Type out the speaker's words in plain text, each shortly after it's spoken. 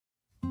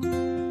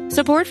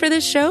Support for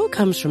this show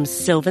comes from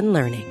Sylvan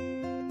Learning.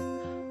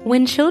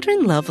 When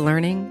children love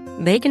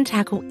learning, they can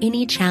tackle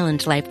any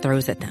challenge life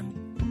throws at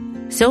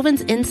them.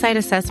 Sylvan's Insight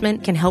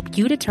Assessment can help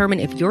you determine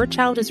if your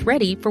child is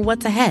ready for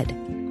what's ahead.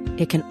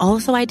 It can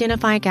also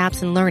identify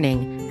gaps in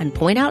learning and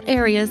point out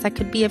areas that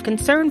could be of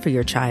concern for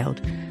your child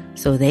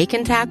so they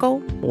can tackle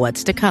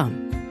what's to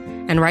come.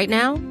 And right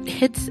now,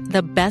 it's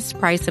the best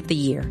price of the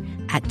year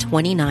at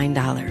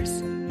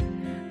 $29.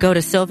 Go to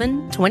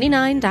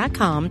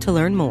sylvan29.com to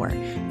learn more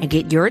and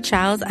get your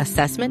child's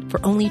assessment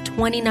for only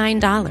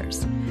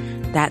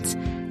 $29. That's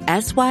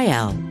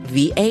SYLVAN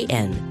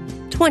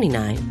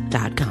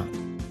 29.com.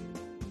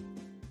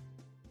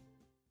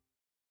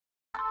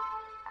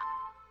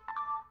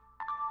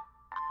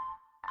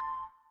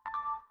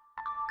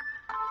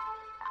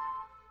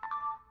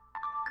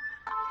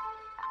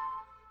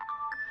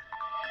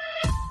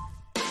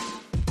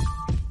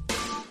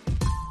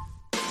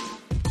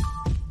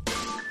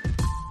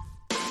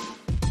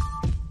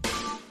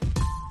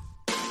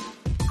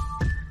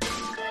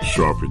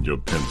 Sharpen your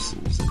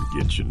pencils and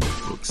get your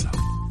notebooks out.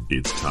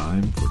 It's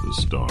time for the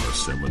Star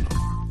Seminar.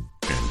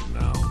 And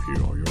now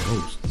here are your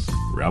hosts,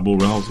 Rabble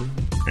Rouser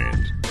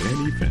and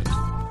Danny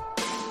Phantom.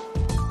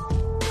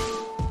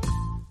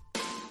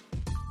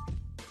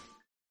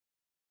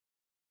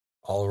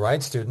 All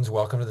right, students,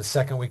 welcome to the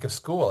second week of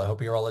school. I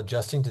hope you're all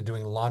adjusting to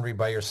doing laundry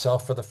by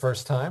yourself for the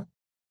first time.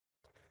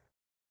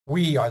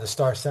 We are the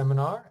Star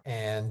Seminar,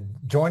 and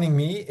joining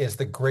me is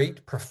the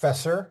great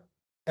Professor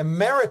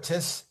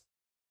Emeritus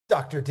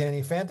Dr.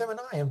 Danny Phantom, and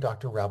I am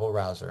Dr. Rabble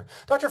Rouser.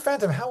 Dr.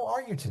 Phantom, how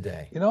are you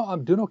today? You know,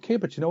 I'm doing okay,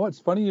 but you know what? It's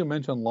funny you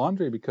mentioned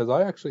laundry because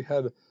I actually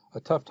had a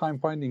tough time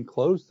finding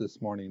clothes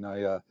this morning.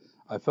 I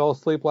fell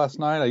asleep last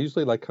night. I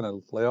usually kind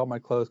of lay out my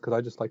clothes because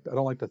I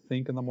don't like to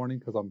think in the morning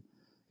because I'm,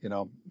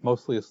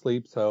 mostly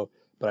asleep. So,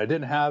 but I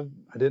didn't have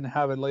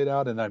it laid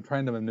out, and I'm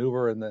trying to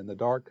maneuver in the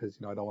dark because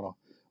I don't want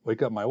to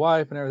wake up my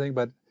wife and everything.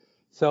 But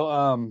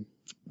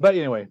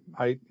anyway,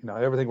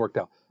 everything worked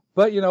out.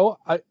 But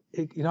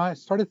I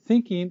started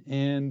thinking,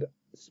 and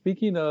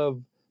speaking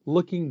of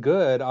looking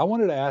good, I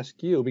wanted to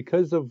ask you,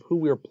 because of who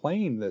we're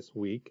playing this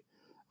week,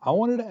 I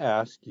wanted to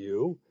ask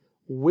you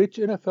which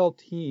NFL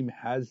team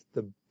has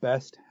the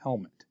best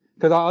helmet.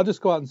 Because I'll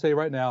just go out and say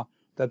right now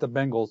that the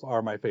Bengals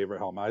are my favorite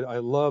helmet. I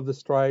love the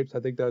stripes. I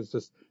think that's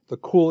just the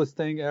coolest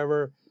thing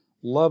ever.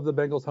 Love the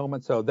Bengals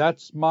helmet. So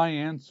that's my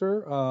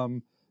answer.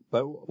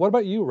 But what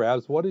about you,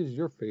 Rabs? What is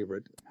your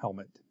favorite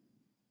helmet?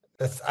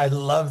 I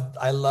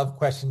love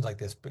questions like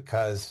this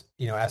because,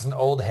 as an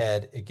old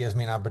head, it gives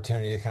me an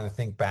opportunity to kind of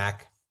think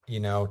back,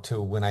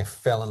 to when I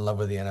fell in love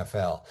with the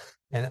NFL.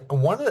 And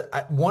one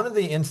of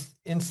the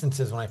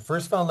instances when I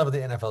first fell in love with the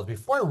NFL is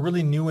before I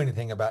really knew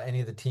anything about any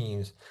of the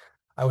teams.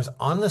 I was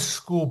on the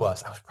school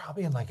bus. I was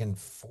probably in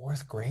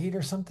fourth grade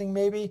or something,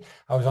 maybe.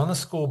 I was on the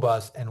school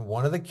bus, and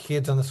one of the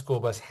kids on the school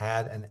bus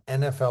had an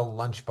NFL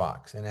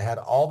lunchbox, and it had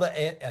all the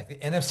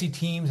NFC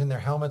teams and their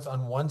helmets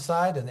on one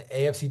side and the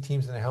AFC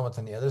teams and their helmets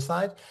on the other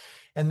side.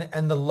 And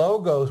the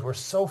logos were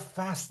so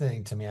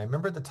fascinating to me. I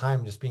remember at the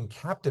time just being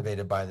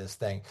captivated by this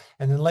thing.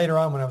 And then later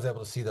on, when I was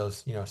able to see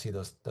those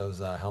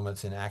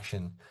helmets in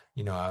action,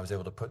 I was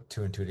able to put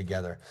two and two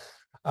together.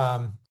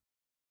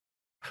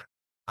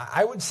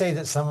 I would say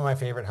that some of my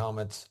favorite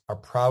helmets are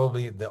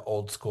probably the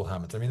old school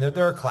helmets. I mean,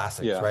 there are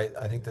classics, yeah. Right?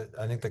 I think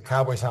the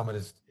Cowboys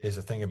helmet is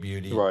a thing of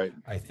beauty. Right.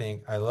 I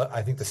think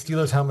the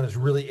Steelers helmet is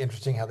really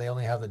interesting. How they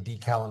only have the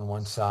decal on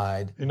one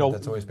side.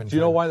 That's always been. Do you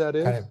know why that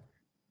is?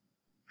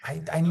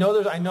 I know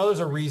there's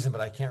a reason,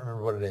 but I can't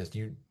remember what it is.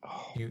 Can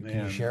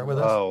you share it with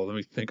us? Oh, let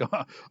me think.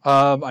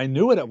 I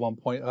knew it at one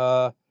point.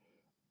 Let's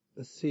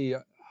see. Oh,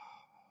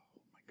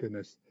 my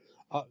goodness.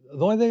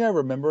 The only thing I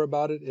remember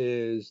about it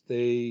is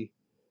they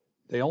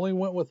only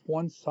went with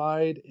one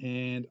side,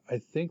 and I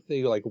think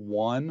they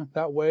won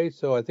that way.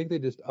 So I think they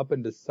just up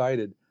and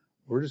decided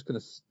we're just going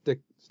to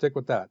stick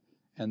with that.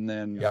 And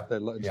then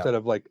instead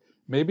of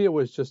maybe it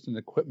was just an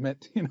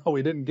equipment,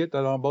 we didn't get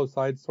that on both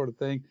sides sort of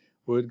thing.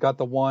 We got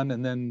the one,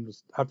 and then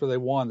after they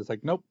won, it's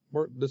like, nope,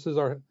 this is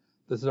our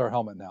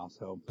helmet now.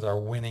 So it's our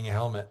winning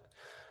helmet.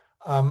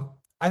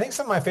 I think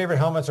some of my favorite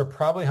helmets are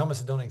probably helmets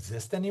that don't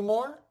exist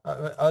anymore,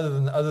 other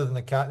than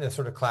the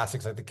sort of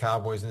classics like the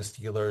Cowboys and the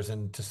Steelers,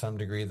 and to some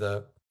degree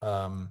the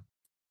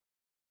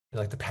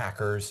the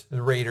Packers,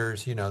 the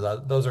Raiders.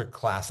 Those are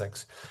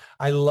classics.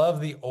 I love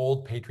the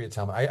old Patriots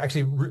helmet. I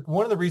actually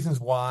one of the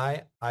reasons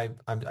why I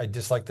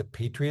dislike the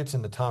Patriots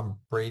in the Tom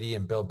Brady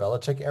and Bill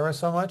Belichick era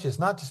so much is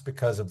not just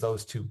because of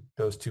those two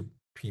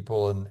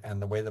people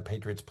and the way the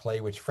Patriots play,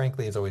 which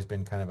frankly has always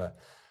been kind of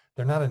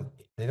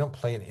they don't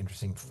play an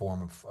interesting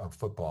form of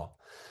football,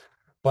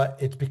 but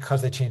it's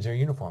because they changed their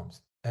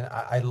uniforms. And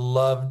I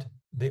loved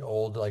the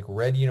old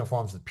red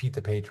uniforms with Pete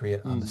the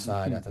Patriot on the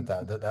side. I thought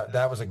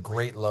that was a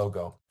great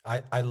logo.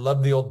 I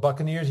loved the old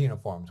Buccaneers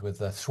uniforms with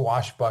the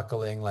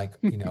swashbuckling,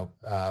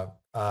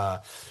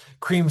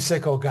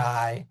 creamsicle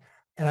guy.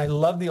 And I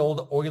love the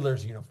old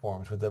Oilers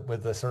uniforms with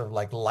the sort of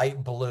like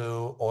light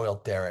blue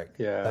oil derrick.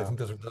 I Yeah. think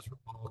those are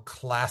all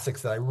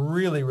classics that I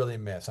really, really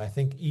miss. I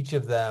think each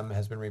of them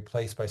has been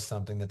replaced by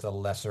something that's a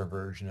lesser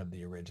version of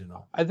the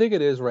original. I think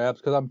it is Raps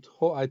because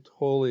I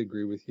totally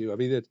agree with you. I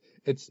mean,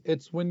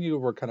 it's when you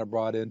were kind of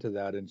brought into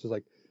that, and it's just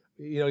like,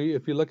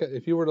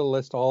 if you were to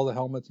list all the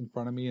helmets in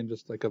front of me and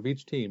just like of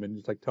each team and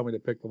just like tell me to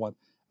pick the one,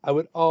 I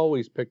would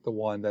always pick the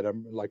one that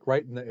I'm like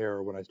right in the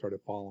era when I started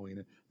following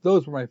it.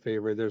 Those were my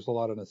favorite. There's a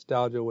lot of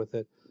nostalgia with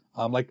it.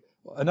 Like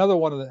another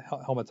one of the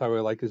helmets I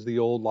really like is the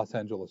old Los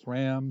Angeles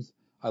Rams.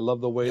 I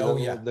love the way Oh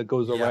yeah, that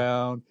goes yeah.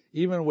 around,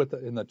 even with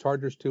in the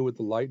Chargers too with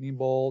the lightning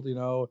bolt.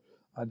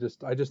 I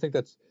just think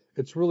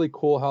it's really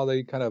cool how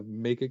they kind of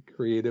make it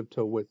creative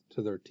to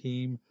their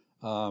team.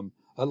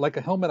 Like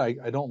a helmet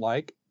I don't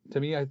like. To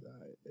me, I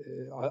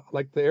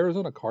like the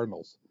Arizona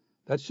Cardinals.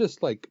 That's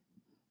just like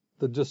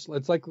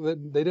it's like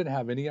they didn't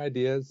have any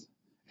ideas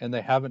and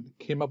they haven't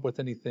came up with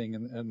anything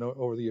and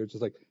over the years.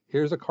 Just like,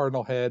 here's a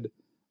Cardinal head,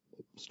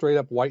 straight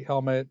up white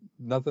helmet,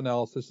 nothing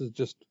else. This is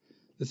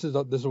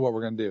what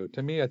we're gonna do.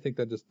 To me, I think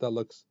that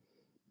looks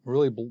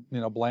really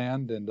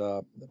bland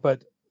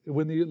but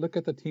when you look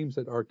at the teams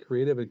that are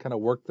creative and kind of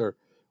work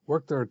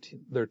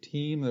their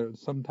team,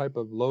 some type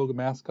of logo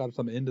mascot or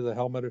something into the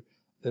helmet,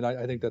 then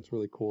I think that's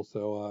really cool.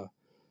 So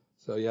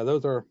yeah,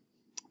 those are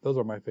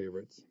my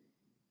favorites.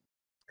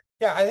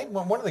 Yeah, I think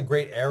one of the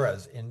great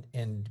eras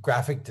in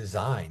graphic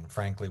design,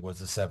 frankly, was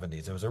the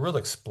 70s. There was a real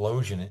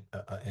explosion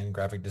in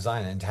graphic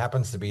design. And it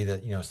happens to be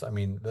that, I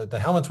mean, the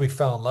helmets we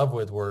fell in love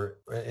with were,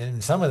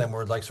 and some of them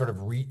were like sort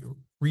of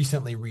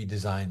recently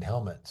redesigned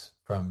helmets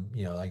from,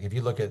 like if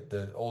you look at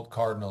the old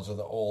Cardinals or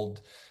the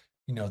old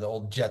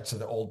Jets or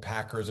the old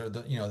Packers or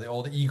the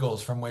old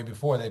Eagles from way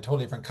before, they're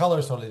totally different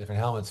colors, totally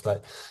different helmets,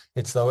 but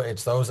it's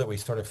those that we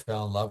sort of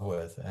fell in love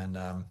with. And,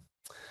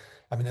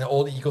 I mean, the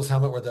old Eagles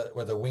helmet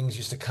where the wings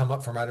used to come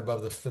up from right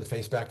above the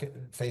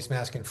face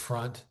mask in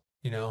front,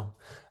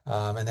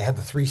 and they had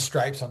the 3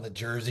 stripes on the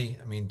jersey.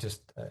 I mean,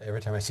 just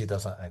every time I see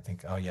those, I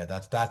think, oh yeah,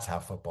 that's how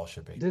football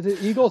should be. Did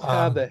the Eagles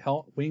have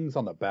the wings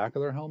on the back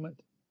of their helmet?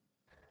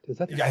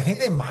 Yeah, I think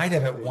they might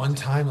have at one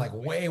time, like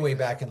way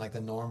back in like the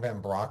Norm Van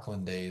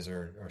Brocklin days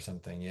or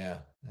something. Yeah,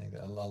 I think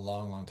a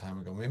long time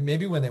ago.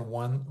 Maybe when they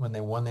won the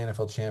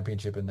NFL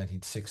championship in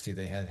 1960,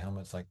 they had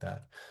helmets like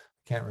that.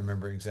 Can't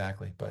remember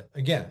exactly, but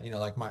again,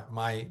 like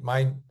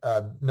my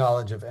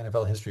knowledge of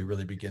NFL history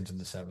really begins in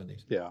the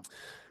 70s.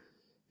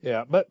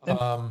 Yeah, but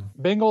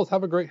Bengals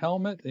have a great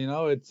helmet.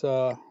 It's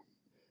I'm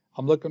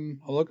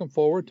looking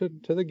forward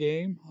to the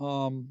game.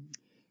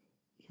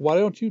 Why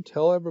don't you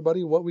tell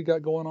everybody what we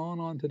got going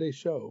on today's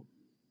show?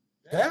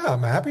 Yeah,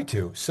 I'm happy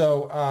to.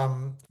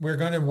 So we're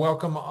going to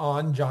welcome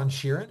on John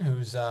Sheeran,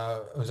 who's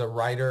a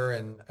writer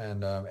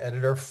and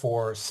editor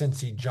for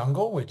Cincy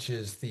Jungle, which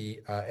is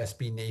the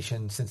SB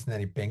Nation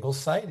Cincinnati Bengals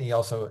site. He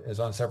also is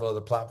on several other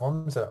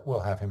platforms that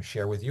we'll have him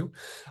share with you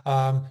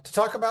to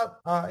talk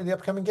about the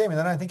upcoming game. And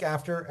then I think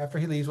after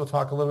he leaves, we'll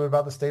talk a little bit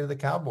about the state of the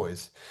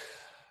Cowboys.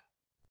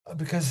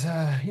 Because,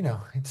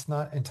 it's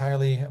not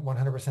entirely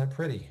 100%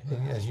 pretty,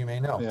 as you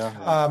may know.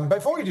 Yeah.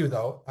 Before we do,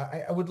 though,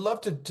 I would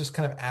love to just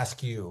kind of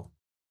ask you,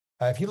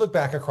 if you look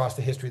back across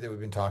the history that we've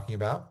been talking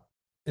about,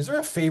 is there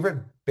a favorite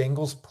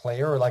Bengals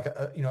player or like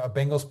a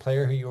Bengals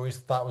player who you always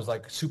thought was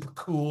like super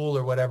cool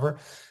or whatever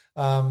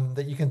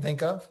that you can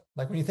think of?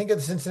 Like when you think of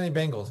the Cincinnati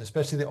Bengals,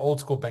 especially the old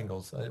school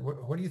Bengals,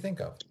 what do you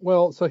think of?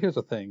 Well, so here's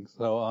the thing.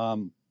 So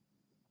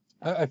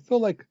I feel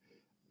like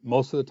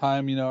most of the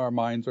time, our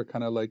minds are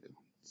kind of like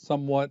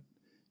somewhat,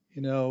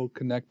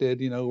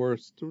 connected. We're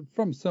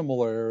from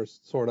similar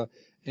sort of,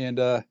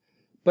 and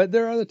but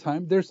there are other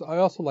times. I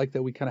also like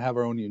that we kind of have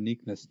our own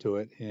uniqueness to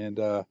it, and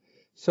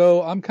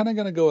so I'm kind of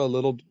going to go a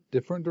little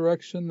different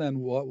direction than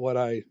what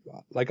I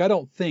like. I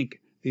don't think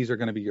these are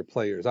going to be your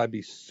players. I'd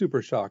be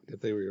super shocked if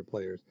they were your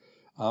players.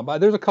 But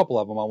there's a couple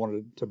of them I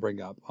wanted to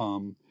bring up.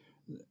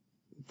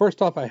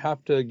 First off, I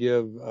have to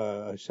give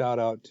a shout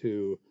out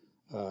to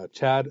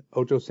Chad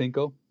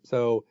Ochocinco.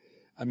 So,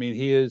 I mean,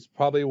 he is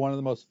probably one of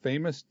the most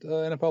famous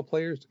NFL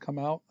players to come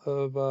out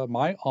of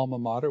my alma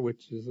mater,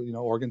 which is,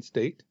 Oregon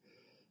State.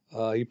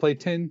 He played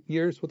 10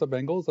 years with the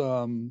Bengals.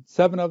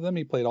 7 of them,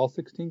 he played all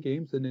 16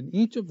 games. And in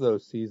each of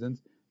those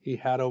seasons, he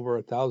had over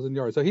 1,000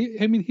 yards. So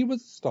he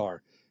was a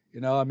star.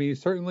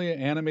 He's certainly an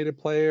animated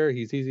player.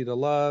 He's easy to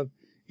love,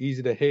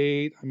 easy to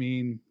hate. I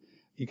mean,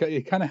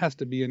 it kind of has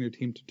to be on your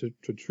team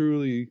to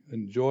truly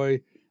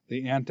enjoy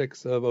the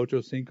antics of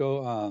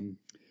Ochocinco.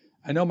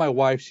 I know my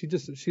wife, she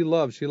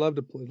loved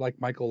to play like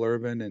Michael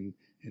Irvin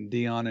and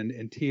Dion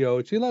and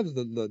T.O. She loves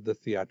the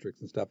theatrics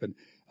and stuff. And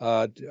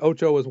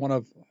Ocho was one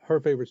of her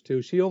favorites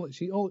too. She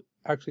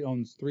actually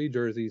owns 3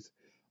 jerseys.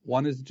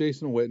 One is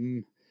Jason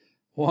Witten.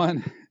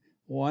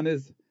 One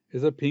is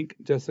a pink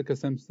Jessica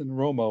Simpson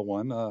Romo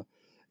one.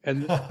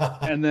 And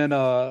then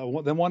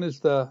one is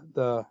the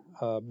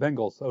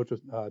Bengals Ocho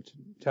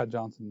Chad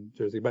Johnson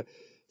jersey. But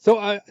so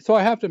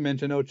I have to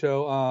mention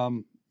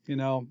Ocho.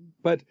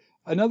 But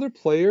another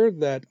player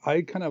that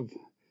I kind of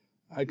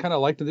I kind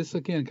of liked it. This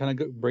again kind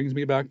of brings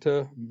me back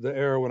to the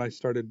era when I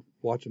started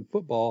watching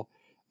football.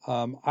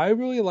 I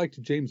really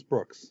liked James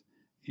Brooks,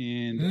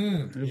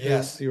 and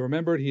Yes. you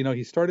remembered,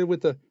 he started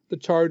with the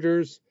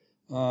Chargers,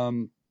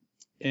 and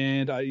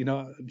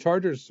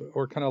Chargers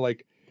were kind of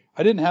like,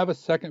 I didn't have a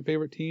second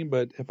favorite team,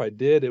 but if I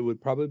did, it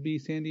would probably be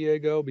San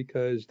Diego,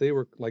 because they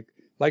were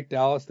like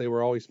Dallas, they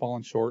were always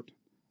falling short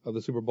of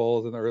the Super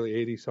Bowls in the early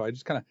 '80s. So I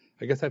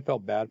guess I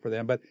felt bad for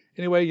them. But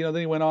anyway, then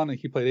he went on and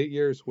he played 8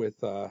 years with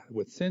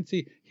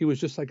Cincy. He was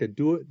just like a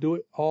do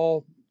it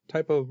all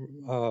type of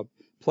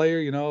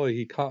player.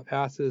 He caught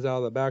passes out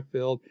of the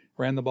backfield,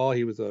 ran the ball.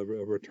 He was a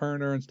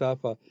returner and stuff.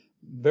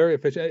 Very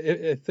efficient.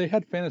 If they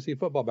had fantasy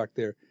football back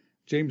there,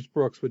 James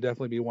Brooks would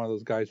definitely be one of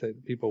those guys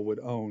that people would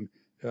own.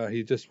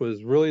 He just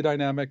was really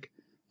dynamic.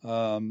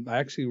 I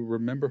actually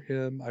remember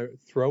him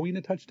throwing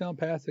a touchdown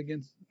pass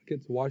against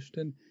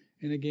Washington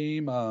in a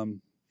game.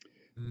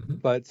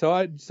 But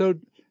so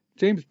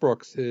James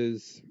Brooks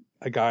is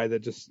a guy that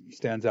just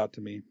stands out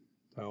to me.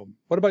 So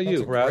what about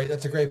you, Brad?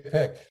 That's a great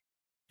pick.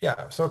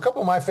 Yeah. So a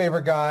couple of my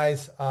favorite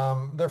guys,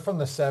 they're from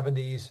the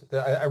 70s.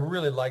 I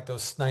really like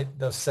those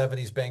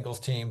 70s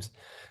Bengals teams.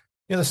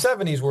 The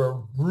 70s were a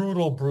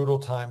brutal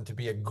time to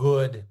be a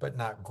good but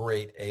not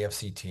great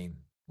AFC team,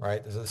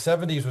 right? The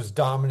 70s was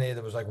dominated.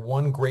 There was like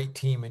one great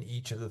team in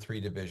each of the three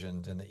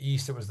divisions. In the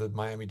East, it was the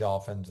Miami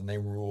Dolphins, and they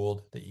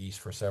ruled the East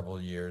for several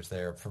years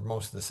there for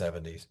most of the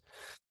 70s.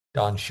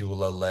 Don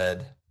Shula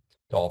led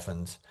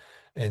Dolphins.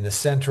 In the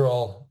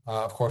Central,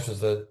 of course,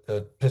 was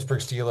the Pittsburgh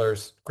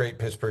Steelers, great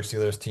Pittsburgh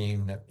Steelers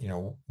team that,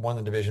 won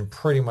the division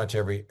pretty much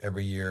every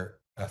year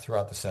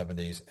throughout the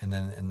 70s. And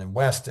then in the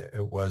West,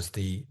 it was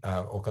the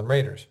Oakland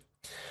Raiders.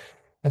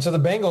 And so the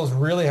Bengals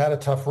really had a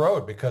tough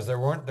road because there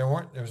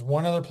was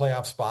one other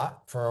playoff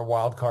spot for a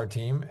wild card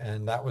team,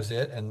 and that was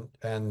it.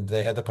 And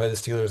they had to play the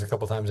Steelers a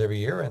couple times every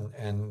year.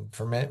 And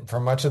for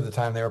much of the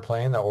time they were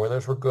playing, the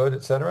Oilers were good,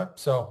 et cetera.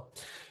 So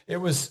it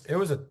was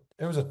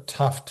a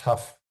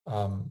tough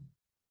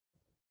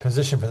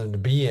position for them to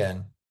be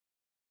in.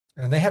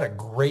 And they had a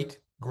great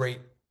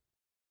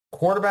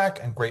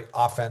quarterback and great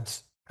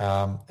offense.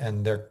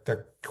 And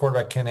their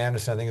quarterback, Ken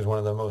Anderson, I think is one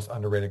of the most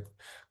underrated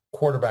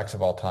quarterbacks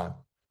of all time.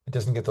 It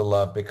doesn't get the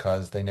love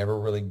because they never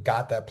really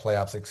got that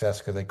playoff success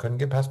because they couldn't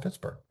get past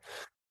Pittsburgh.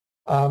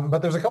 But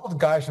there's a couple of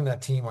guys from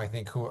that team, I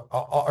think, who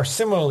are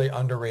similarly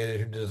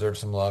underrated, who deserve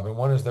some love. And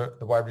one is the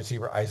wide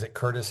receiver, Isaac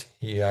Curtis.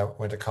 He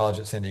went to college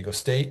at San Diego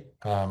State.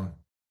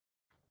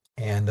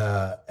 And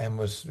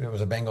was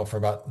a Bengal for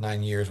about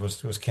 9 years,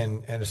 was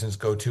Ken Anderson's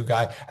go-to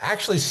guy.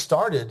 Actually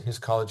started his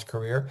college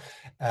career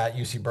at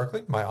UC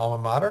Berkeley, my alma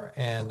mater,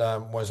 and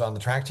was on the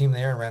track team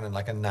there and ran in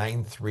like a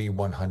 9.3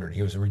 100.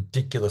 He was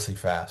ridiculously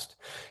fast,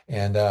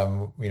 and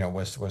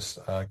was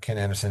Ken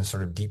Anderson's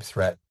sort of deep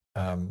threat.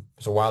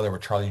 So while there were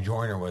Charlie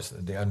Joyner was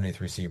the underneath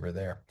receiver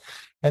there,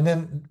 and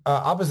then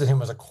opposite him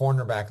was a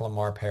cornerback,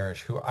 Lamar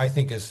Parrish, who I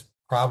think is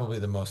probably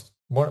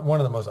one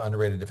of the most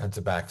underrated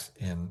defensive backs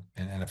in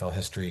NFL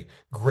history.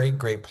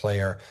 Great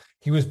player.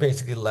 He was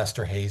basically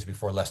Lester Hayes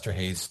before Lester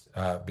Hayes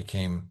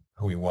became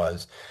who he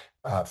was.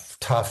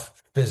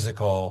 Tough,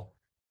 physical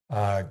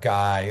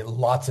guy.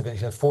 Lots of it.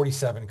 He had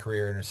 47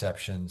 career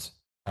interceptions.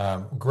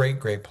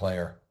 Great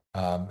player.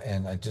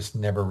 And I just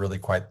never really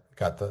quite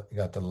got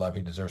the love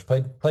he deserves.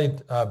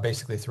 Played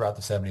basically throughout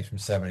the 70s, from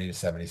 70 to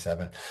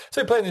 77.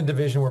 So he played in a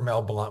division where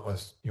Mel Blount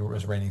was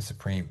reigning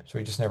supreme. So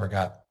he just never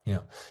got,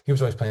 he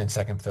was always playing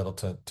second fiddle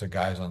to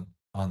guys on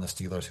the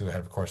Steelers who had,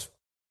 of course,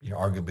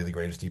 arguably the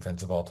greatest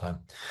defense of all time.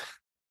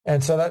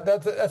 And so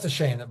that's a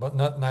shame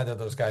that neither of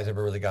those guys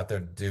ever really got their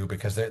due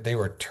because they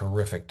were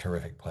terrific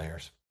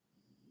players.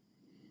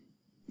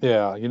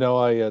 Yeah,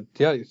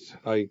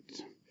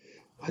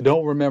 I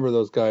don't remember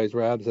those guys,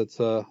 Rabs. That's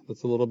a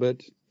little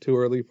bit too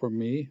early for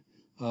me.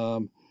 I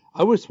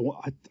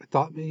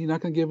thought maybe you're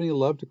not going to give any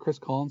love to Chris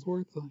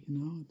Collinsworth.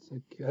 It's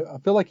like I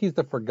feel like he's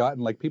the forgotten.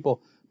 Like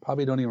people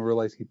probably don't even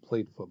realize he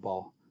played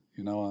football.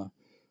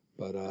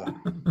 But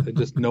they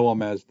just know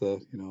him as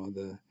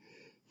the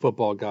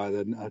football guy,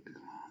 the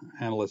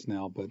analyst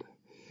now. But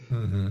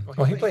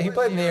well, he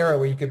played in the era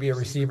where you could be a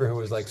receiver who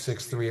was like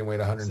 6'3" and weighed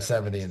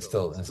 170 and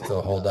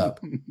still hold up.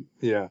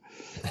 Yeah,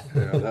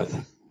 that's.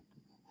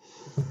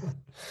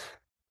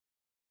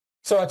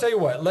 So I'll tell you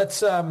what. Let's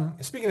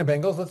speaking of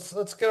Bengals,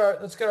 let's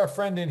get our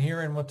friend in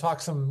here and we'll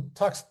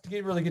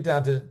get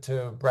down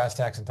to brass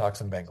tacks and talk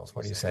some Bengals.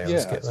 What do you say?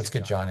 Yeah, let's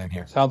get John in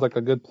here. Sounds like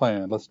a good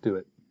plan. Let's do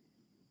it.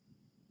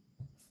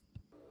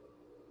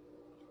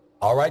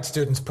 All right,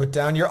 students, put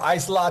down your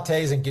iced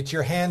lattes and get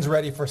your hands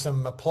ready for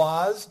some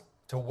applause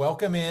to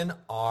welcome in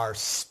our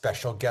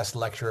special guest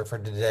lecturer for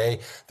today,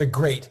 the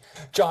great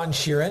John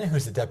Sheeran,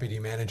 who's the deputy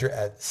manager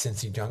at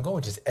Cincy Jungle,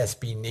 which is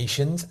SB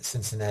Nation's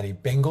Cincinnati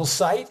Bengals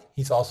site.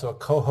 He's also a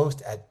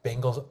co-host at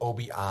Bengals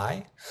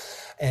OBI.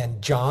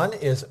 And John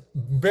is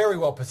very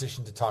well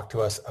positioned to talk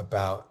to us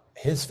about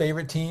his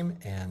favorite team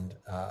and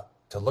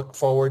to look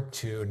forward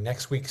to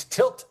next week's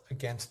tilt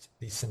against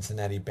the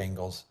Cincinnati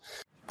Bengals.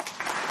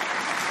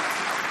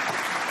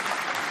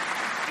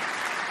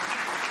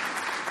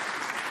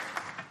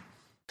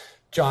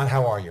 John,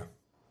 how are you?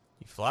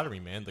 You flatter me,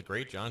 man. The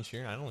great John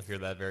Sheeran. I don't hear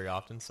that very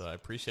often, so I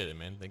appreciate it,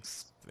 man.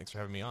 Thanks for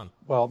having me on.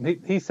 Well,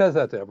 he says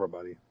that to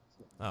everybody.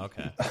 Oh,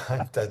 okay.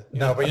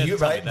 No, but you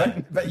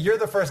but you're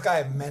the first guy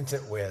I meant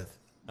it with.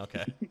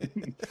 Okay.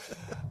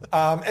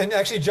 And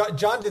actually,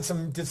 John did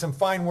some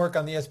fine work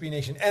on the SB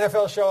Nation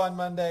NFL show on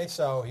Monday,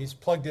 so he's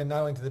plugged in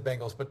not only to the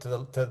Bengals but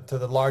to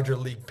the larger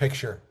league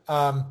picture.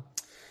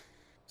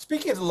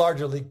 Speaking of the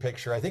larger league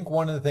picture, I think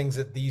one of the things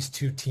that these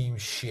two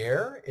teams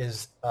share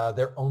is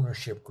their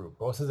ownership group.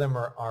 Both of them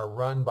are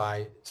run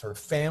by sort of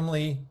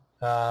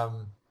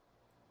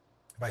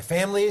by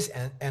families,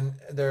 and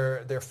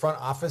their front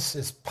office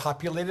is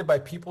populated by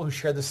people who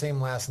share the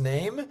same last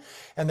name,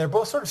 and they're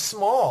both sort of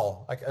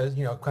small, like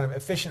kind of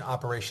efficient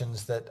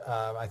operations that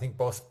I think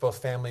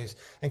both families.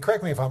 And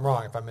correct me if I'm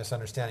wrong, if I'm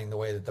misunderstanding the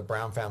way that the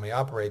Brown family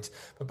operates,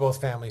 but both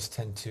families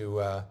tend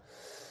to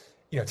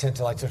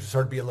like to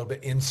sort of be a little bit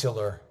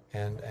insular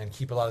and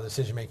keep a lot of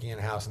decision making in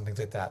house and things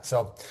like that.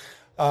 So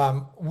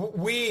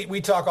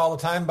we talk all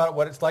the time about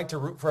what it's like to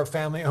root for a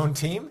family owned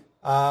team.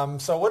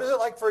 So what is it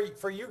like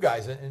for you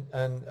guys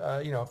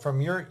and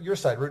from your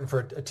side, rooting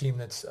for a team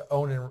that's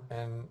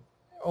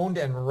owned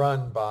and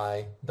run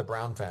by the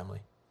Brown family?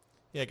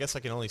 Yeah, I guess I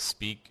can only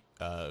speak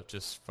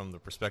just from the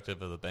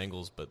perspective of the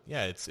Bengals, but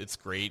yeah, it's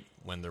great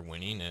when they're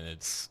winning, and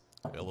it's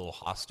a little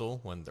hostile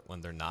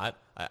when they're not.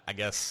 I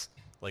guess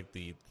like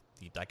the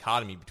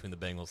dichotomy between the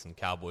Bengals and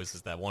Cowboys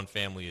is that one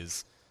family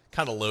is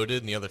kind of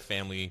loaded, and the other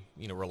family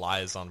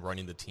relies on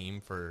running the team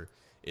for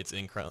its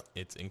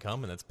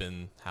income, and that's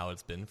been how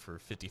it's been for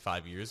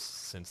 55 years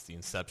since the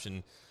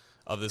inception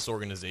of this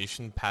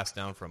organization, passed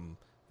down from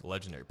the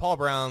legendary Paul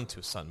Brown to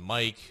his son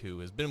Mike, who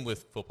has been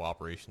with football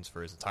operations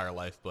for his entire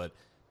life, but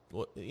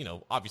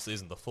obviously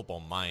isn't the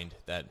football mind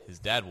that his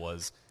dad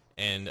was.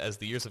 And as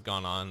the years have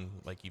gone on,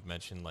 like you've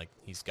mentioned, like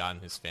he's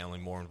gotten his family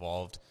more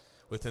involved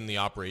within the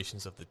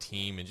operations of the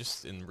team, and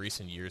just in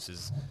recent years,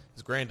 his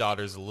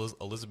granddaughters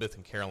Elizabeth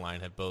and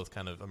Caroline have both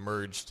kind of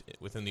emerged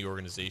within the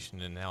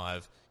organization and now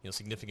have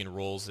significant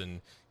roles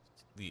in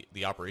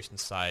the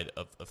operations side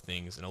of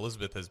things. And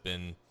Elizabeth has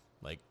been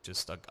like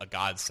just a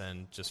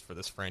godsend just for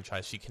this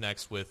franchise. She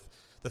connects with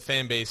the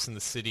fan base in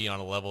the city on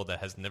a level that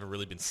has never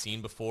really been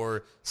seen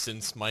before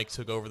since Mike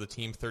took over the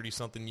team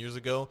 30-something years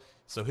ago.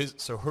 So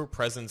her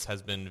presence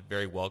has been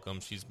very welcome.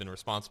 She's been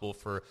responsible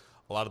for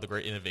a lot of the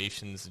great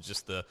innovations and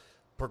just the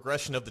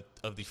progression of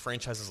the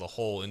franchise as a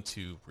whole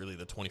into really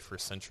the 21st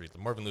century.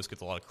 Marvin Lewis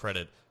gets a lot of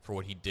credit for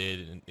what he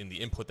did and in the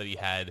input that he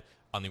had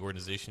on the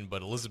organization,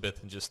 but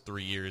Elizabeth in just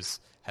 3 years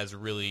has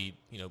really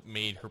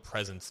made her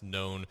presence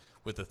known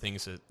with the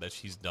things that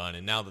she's done.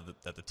 And now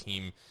that the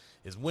team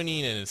is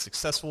winning and is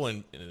successful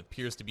and it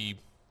appears to be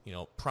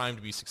primed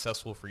to be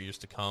successful for years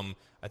to come,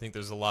 I think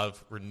there's a lot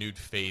of renewed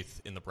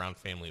faith in the Brown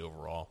family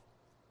overall.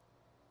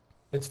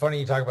 It's funny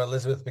you talk about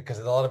Elizabeth because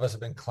a lot of us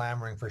have been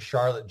clamoring for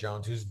Charlotte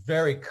Jones, who's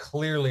very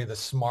clearly the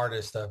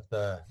smartest of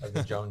the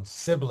Jones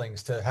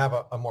siblings, to have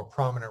a more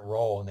prominent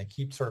role, and they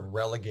keep sort of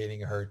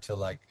relegating her to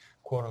like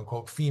quote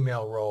unquote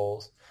female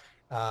roles.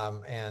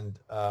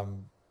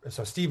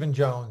 So Stephen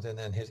Jones and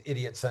then his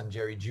idiot son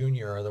Jerry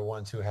Jr. are the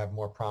ones who have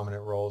more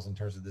prominent roles in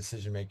terms of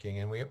decision making,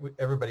 and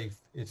everybody,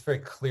 it's very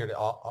clear to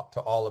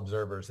all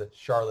observers that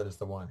Charlotte is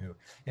the one who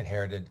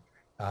inherited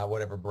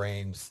whatever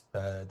brains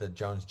the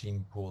Jones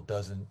gene pool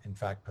doesn't in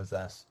fact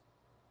possess.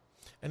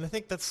 And I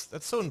think that's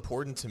so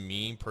important to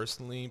me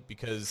personally,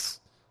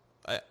 because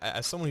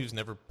as someone who's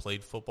never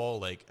played football,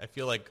 like I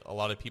feel like a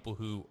lot of people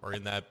who are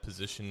in that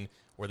position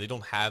where they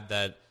don't have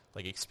that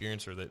like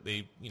experience, or that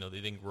they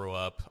they didn't grow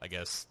up, I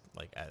guess,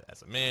 like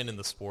as a man in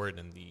the sport,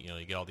 and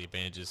you get all the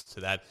advantages to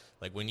that.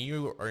 Like when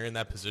you are in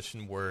that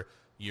position where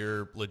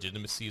your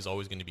legitimacy is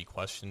always going to be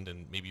questioned,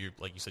 and maybe you're,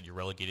 like you said, you're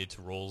relegated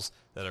to roles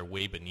that are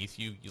way beneath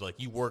you.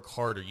 You work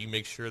harder. You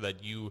make sure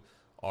that you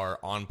are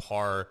on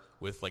par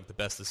with like the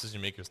best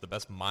decision makers, the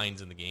best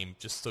minds in the game,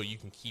 just so you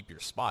can keep your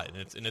spot.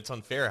 And it's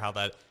unfair how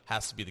that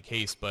has to be the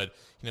case. But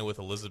with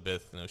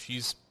Elizabeth,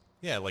 she's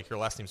like her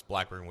last name's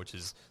Blackburn, which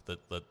is the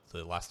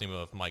last name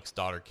of Mike's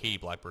daughter, Katie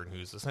Blackburn,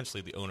 who's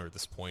essentially the owner at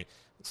this point.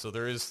 So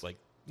there is like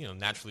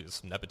naturally there's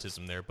some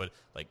nepotism there, but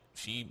like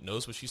she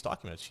knows what she's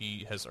talking about.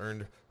 She has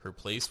earned her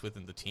place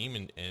within the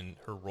team, and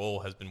her role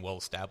has been well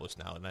established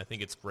now. And I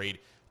think it's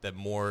great that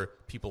more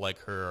people like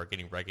her are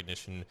getting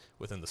recognition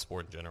within the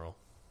sport in general.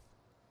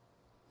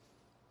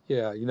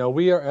 Yeah,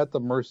 we are at the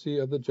mercy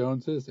of the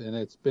Joneses, and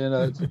it's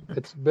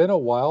been a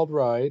wild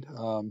ride,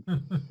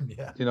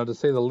 Yeah. To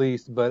say the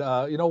least.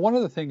 But one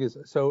of the things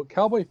is, so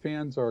Cowboy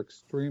fans are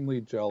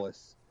extremely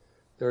jealous.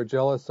 They're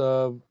jealous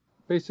of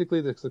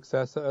basically the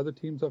success that other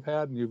teams have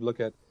had, and you look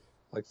at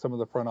like some of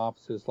the front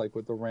offices, like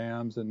with the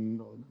Rams, and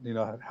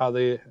how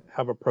they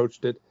have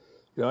approached it.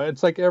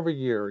 It's like every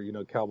year,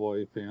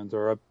 Cowboy fans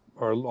are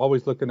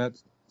always looking at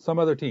some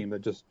other team that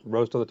just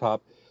rose to the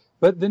top.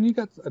 But then you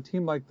got a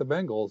team like the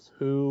Bengals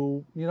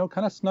who,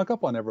 kind of snuck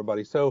up on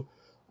everybody. So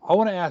I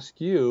want to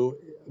ask you,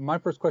 my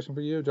first question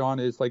for you,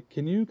 John, is like,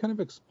 can you kind of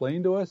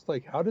explain to us,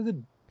 like, how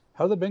the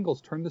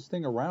Bengals turn this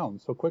thing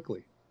around so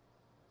quickly?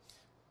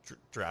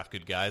 Draft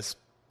good guys,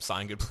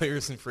 sign good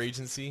players in free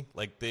agency.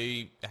 Like,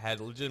 they had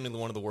legitimately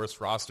one of the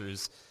worst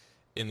rosters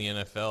in the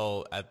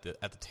NFL at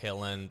the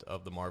tail end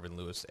of the Marvin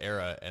Lewis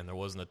era, and there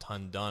wasn't a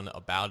ton done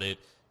about it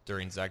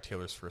during Zach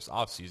Taylor's first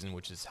offseason,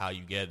 which is how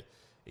you get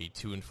a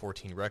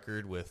 2-14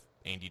 record with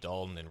Andy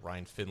Dalton and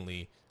Ryan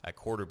Finley at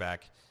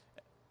quarterback.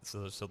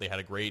 So they had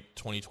a great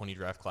 2020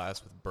 draft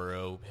class with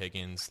Burrow,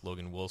 Higgins,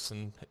 Logan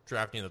Wilson.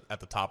 Drafting at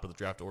the top of the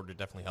draft order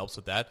definitely helps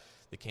with that.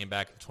 They came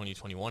back in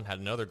 2021, had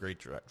another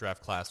great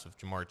draft class with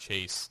Jamar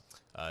Chase,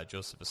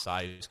 Joseph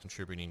Asai, who's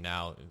contributing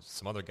now, and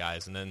some other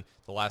guys. And then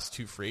the last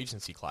 2 free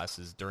agency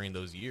classes during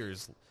those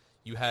years,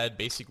 you had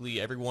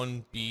basically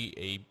everyone be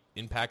a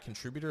impact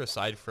contributor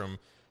aside from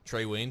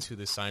Trey Waynes, who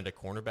they signed at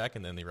cornerback,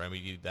 and then they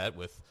remedied that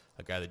with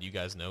a guy that you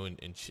guys know in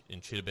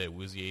Chidobe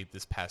Awuzie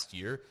this past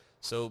year.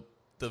 So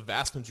the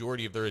vast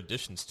majority of their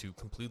additions to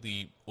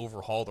completely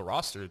overhaul the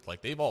roster,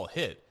 like, they've all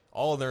hit.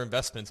 All of their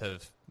investments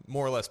have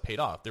more or less paid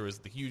off. There was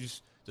the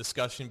huge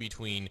discussion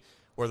between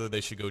whether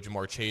they should go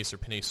Jamar Chase or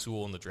Penei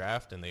Sewell in the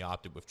draft, and they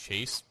opted with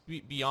Chase.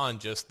 Beyond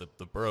just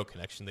the Burrow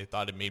connection, they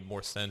thought it made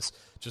more sense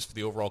just for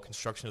the overall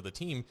construction of the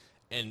team,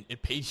 and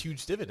it paid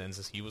huge dividends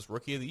as he was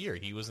Rookie of the Year.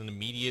 He was an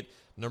immediate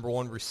number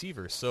 1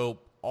 receiver. So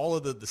all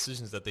of the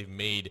decisions that they've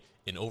made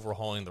in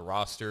overhauling the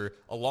roster,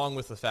 along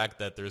with the fact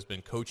that there's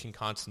been coaching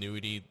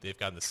continuity, they've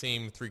gotten the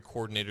same 3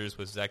 coordinators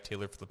with Zach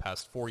Taylor for the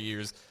past 4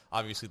 years,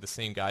 obviously the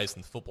same guys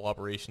in the football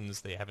operations.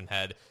 They haven't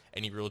had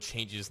any real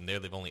changes in there.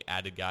 They've only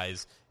added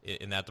guys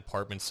in that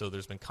department. So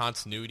there's been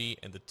continuity,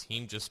 and the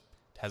team just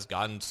has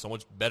gotten so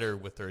much better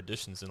with their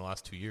additions in the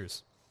last 2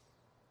 years.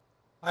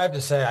 I have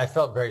to say, I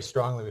felt very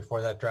strongly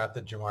before that draft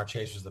that Jamar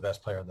Chase was the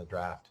best player in the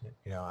draft.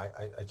 You know,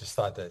 I just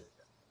thought that,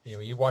 you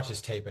know, you watch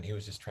his tape and he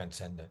was just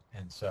transcendent.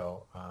 And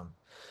so,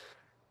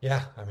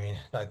 yeah, I mean,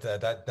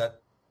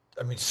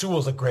 I mean,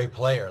 Sewell's a great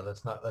player.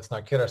 Let's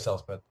not kid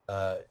ourselves, but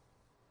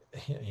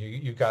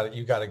you got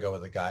to go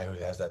with a guy who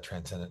has that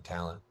transcendent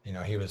talent. You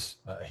know, he was,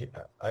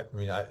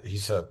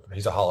 he's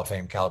a Hall of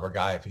Fame caliber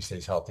guy if he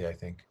stays healthy, I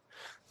think.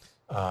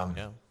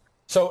 Yeah.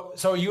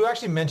 So you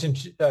actually mentioned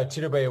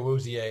Chidobe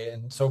Awuzie,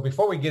 and so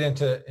before we get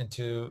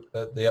into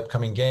the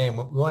upcoming game,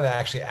 we want to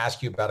actually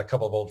ask you about a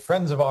couple of old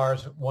friends of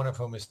ours, one of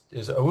whom is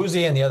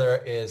Awuzie, and the other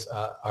is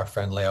our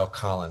friend Leo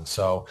Collins.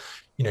 So,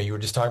 you know, you were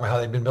just talking about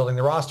how they've been building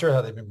the roster,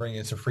 how they've been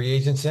bringing some free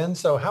agents in.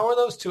 So how are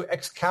those 2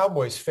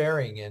 ex-Cowboys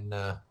faring in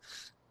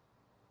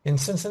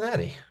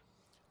Cincinnati?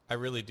 I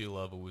really do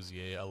love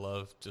Awuzie. I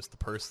love just the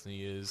person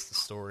he is, the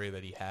story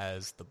that he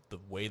has, the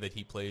way that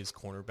he plays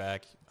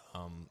cornerback.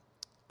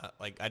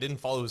 Like, I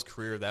didn't follow his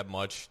career that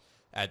much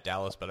at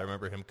Dallas, but I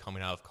remember him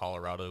coming out of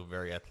Colorado,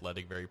 very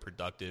athletic, very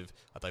productive.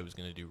 I thought he was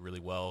going to do really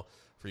well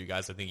for you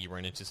guys. I think he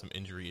ran into some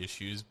injury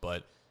issues,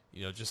 but,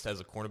 you know, just as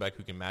a cornerback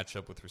who can match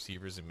up with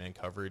receivers in man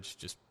coverage,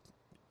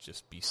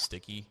 just be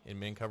sticky in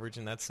man coverage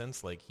in that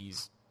sense. Like,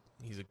 he's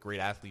a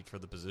great athlete for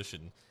the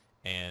position.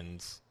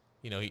 And,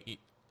 you know,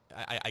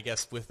 I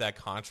guess with that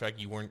contract,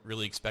 you weren't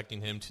really expecting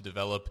him to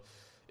develop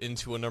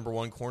into a number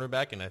 1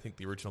 cornerback, and I think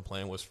the original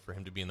plan was for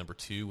him to be a number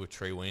 2 with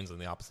Trey Waynes on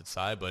the opposite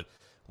side, but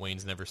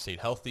Waynes never stayed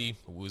healthy.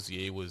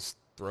 Awuzie was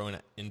thrown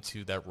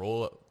into that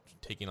role,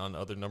 taking on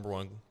other number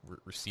 1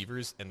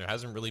 receivers, and there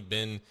hasn't really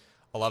been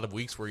a lot of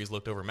weeks where he's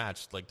looked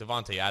overmatched. Like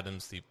Davante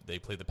Adams, they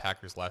played the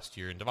Packers last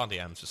year, and Davante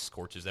Adams just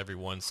scorches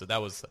everyone, so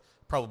that was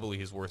probably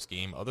his worst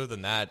game. Other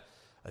than that,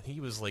 I think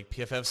he was like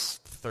PFF's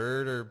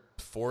 3rd or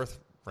 4th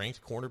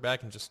ranked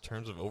cornerback in just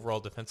terms of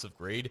overall defensive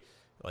grade.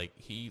 Like,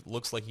 he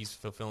looks like he's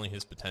fulfilling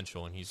his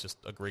potential, and he's just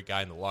a great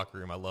guy in the locker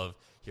room. I love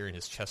hearing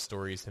his chess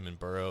stories. Him and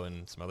Burrow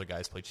and some other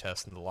guys play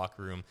chess in the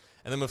locker room.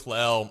 And then with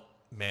Leal,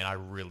 man, I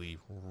really,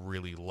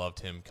 really loved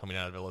him coming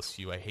out of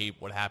LSU. I hate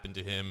what happened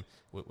to him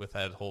with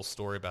that whole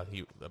story about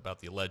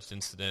the alleged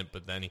incident,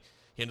 but then he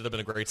ended up in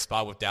a great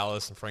spot with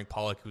Dallas, and Frank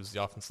Pollock, who was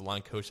the offensive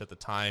line coach at the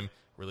time,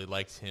 really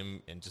liked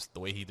him and just the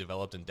way he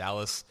developed in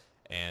Dallas.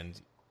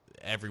 And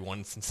everyone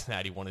in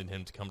Cincinnati wanted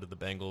him to come to the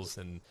Bengals,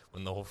 and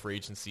when the whole free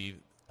agency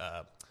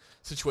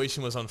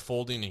situation was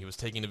unfolding and he was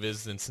taking a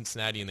visit in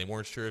Cincinnati and they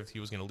weren't sure if he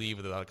was going to leave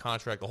without a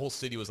contract, the whole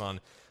city was on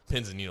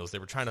pins and needles. They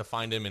were trying to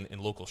find him in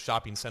local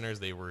shopping centers.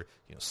 They were,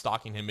 you know,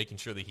 stalking him, making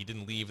sure that he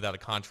didn't leave without a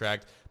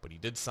contract, but he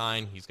did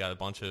sign. He's got a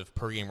bunch of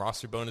per game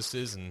roster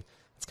bonuses, and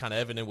it's kind of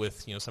evident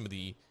with, you know, some of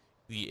the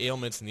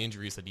ailments and the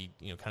injuries that he,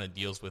 you know, kind of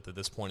deals with at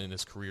this point in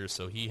his career.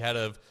 So he had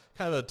a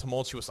kind of a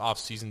tumultuous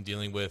offseason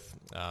dealing with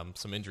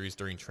some injuries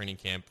during training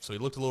camp. So he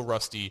looked a little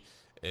rusty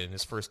in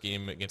his first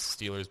game against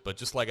the Steelers, but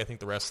just like I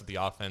think the rest of the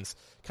offense,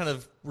 kind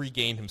of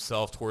regained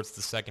himself towards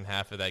the second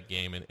half of that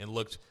game and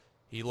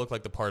he looked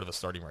like the part of a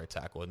starting right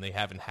tackle, and they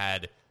haven't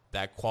had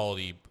that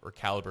quality or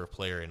caliber of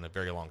player in a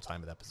very long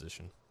time at that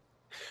position.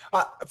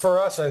 For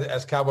us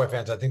as Cowboy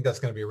fans, I think that's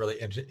going to be a really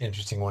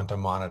interesting one to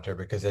monitor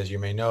because, as you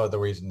may know, the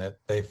reason that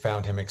they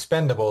found him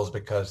expendable is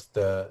because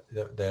there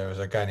was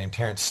a guy named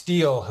Terrence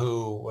Steele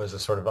who was a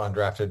sort of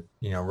undrafted,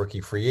 you know,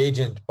 rookie free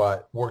agent,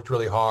 but worked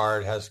really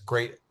hard, has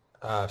great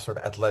sort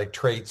of athletic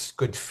traits,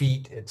 good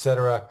feet,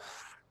 etc.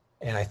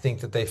 And I think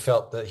that they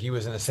felt that he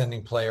was an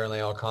ascending player and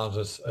La'el Collins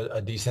was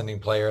a descending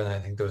player. And I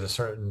think there was a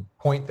certain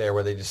point there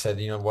where they just said,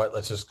 you know what,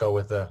 let's just go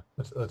with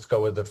let's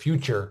go with the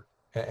future.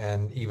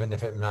 And even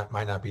if it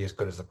might not be as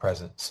good as the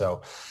present.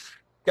 So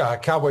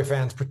Cowboy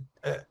fans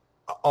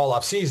all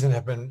off season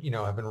have been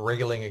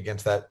railing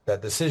against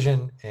that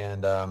decision.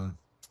 And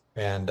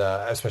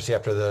especially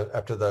after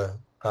the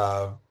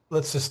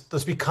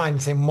let's be kind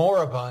and say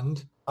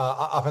moribund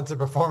offensive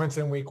performance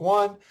in week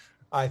one.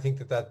 I think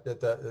that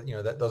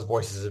those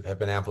voices have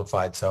been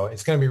amplified. So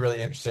it's going to be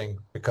really interesting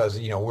because,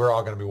 we're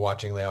all going to be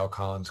watching La'el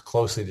Collins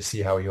closely to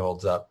see how he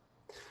holds up.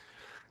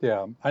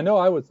 Yeah, I know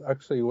I was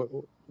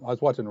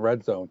watching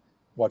Red Zone,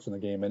 watching the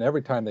game, and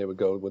every time they would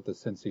go with the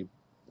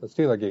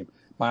Steeler game,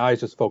 my eyes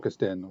just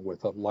focused in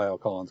with La'el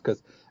Collins.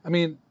 Because, I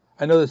mean,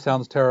 I know this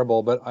sounds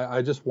terrible, but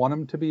I just want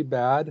him to be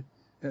bad.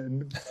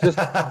 And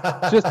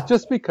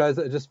just because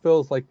it just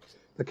feels like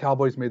the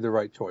Cowboys made the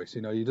right choice.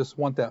 You just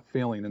want that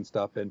feeling and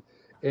stuff.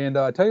 And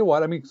I tell you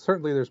what, I mean,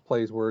 certainly there's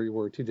plays where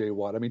TJ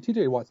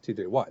Watt's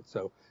TJ Watt.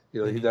 So,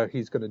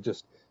 he's going to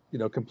just,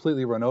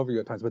 completely run over you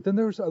at times. But then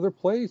there's other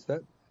plays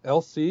that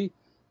LC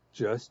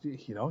just,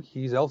 he's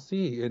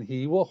LC and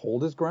he will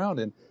hold his ground.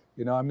 And,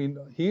 I mean,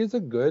 he's a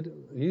good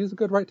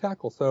right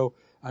tackle. So,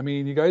 I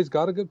mean, you guys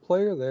got a good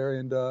player there.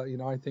 And,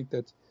 I think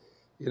that's,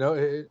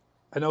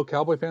 I know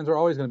Cowboy fans are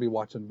always going to be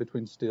watching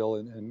between Steele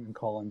and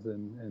Collins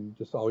and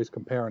just always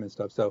comparing and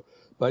stuff. So,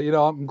 but,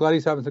 I'm glad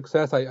he's having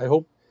success. I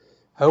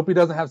hope he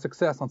doesn't have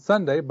success on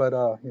Sunday,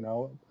 but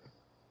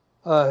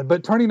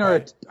but turning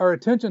our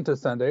attention to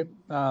Sunday,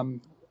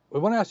 we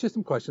want to ask you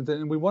some questions,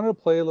 and we wanted to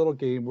play a little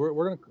game.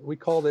 We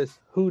call this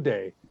Who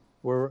Day.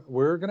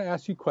 We're gonna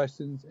ask you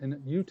questions, and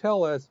you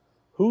tell us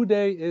who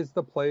day is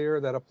the player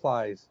that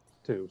applies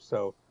to.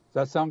 So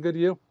does that sound good to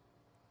you?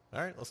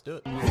 All right, let's do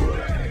it.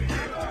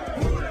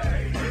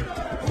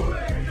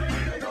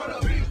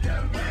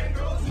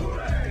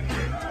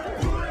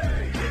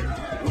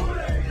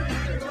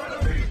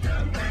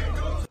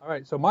 All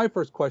right, so my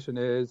first question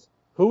is,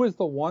 who is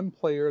the one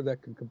player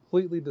that can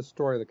completely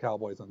destroy the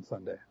Cowboys on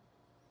Sunday?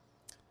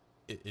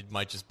 It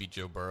might just be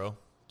Joe Burrow,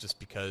 just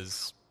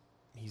because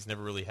he's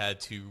never really had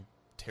two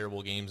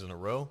terrible games in a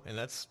row, and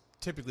that's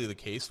typically the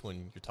case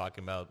when you're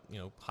talking about,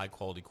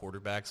 high-quality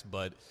quarterbacks.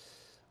 But,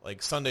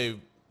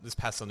 this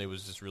past Sunday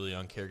was just really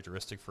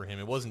uncharacteristic for him.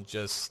 It wasn't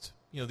just,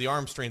 the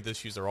arm strength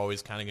issues are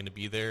always kind of going to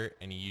be there,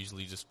 and he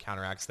usually just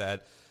counteracts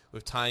that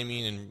with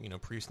timing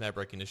and, pre-snap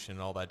recognition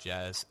and all that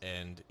jazz,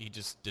 and he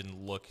just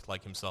didn't look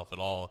like himself at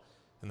all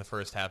in the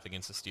first half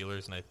against the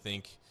Steelers. And I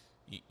think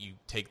you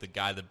take the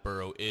guy that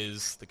Burrow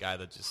is, the guy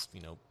that just,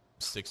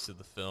 sticks to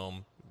the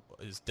film,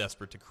 is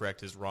desperate to correct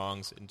his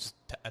wrongs, and just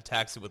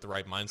attacks it with the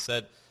right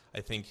mindset.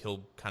 I think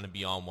he'll kind of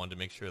be on one to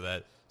make sure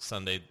that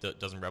Sunday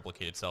doesn't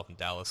replicate itself in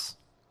Dallas.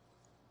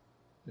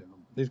 Yeah,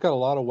 he's got a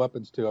lot of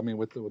weapons too. I mean,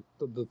 with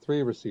the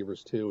three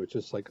receivers too, it's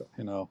just like,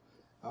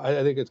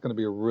 I think it's going to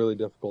be really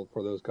difficult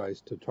for those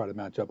guys to try to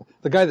match up.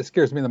 The guy that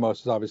scares me the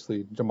most is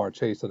obviously Jamar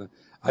Chase, and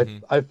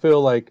I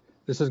feel like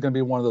this is going to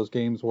be one of those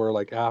games where,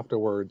 like,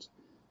 afterwards,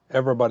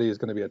 everybody is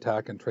going to be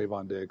attacking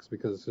Trayvon Diggs,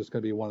 because it's just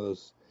going to be one of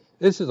those.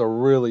 This is a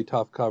really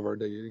tough cover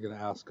that you're going to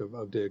ask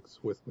of Diggs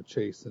with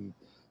Chase, and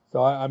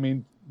so I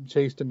mean,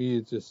 Chase to me,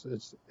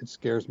 it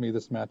scares me,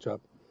 this matchup.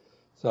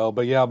 So,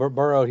 but yeah,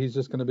 Burrow, he's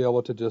just going to be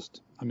able to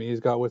he's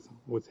got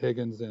with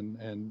Higgins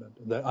and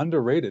the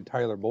underrated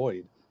Tyler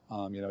Boyd.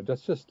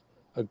 That's just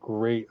a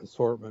great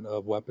assortment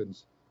of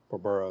weapons for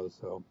Burrow.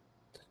 So,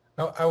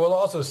 I will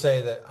also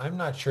say that I'm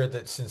not sure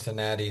that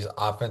Cincinnati's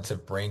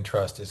offensive brain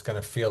trust is going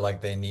to feel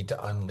like they need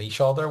to unleash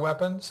all their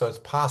weapons. So it's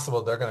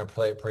possible they're going to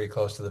play it pretty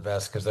close to the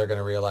vest, because they're going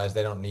to realize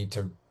they don't need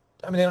to.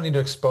 They don't need to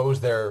expose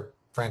their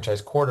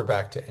franchise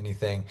quarterback to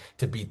anything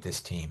to beat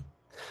this team.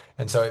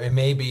 And so it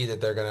may be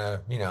that they're going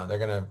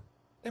to,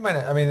 they might,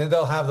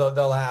 they'll have,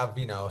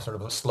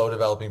 sort of slow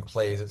developing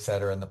plays, et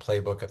cetera, in the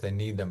playbook if they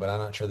need them, but I'm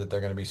not sure that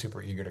they're going to be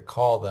super eager to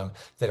call them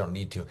if they don't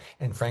need to.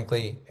 And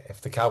frankly,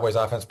 if the Cowboys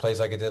offense plays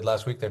like it did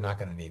last week, they're not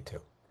going to need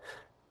to.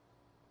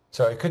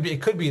 So it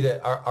could be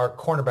that our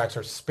cornerbacks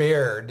are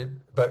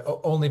spared, but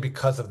only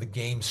because of the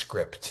game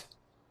script.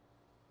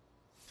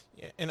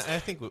 Yeah, and I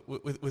think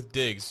with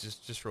Diggs,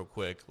 just real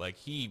quick, like,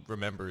 he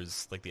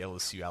remembers, like, the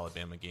LSU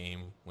Alabama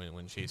game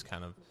when Chase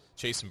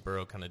and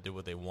Burrow kind of did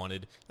what they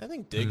wanted. And I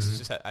think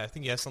Diggs I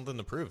think he has something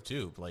to prove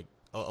too. Like,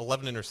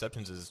 11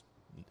 interceptions is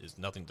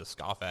nothing to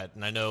scoff at.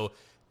 And I know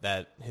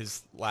that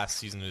his last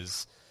season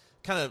is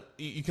kind of,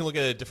 you can look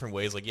at it different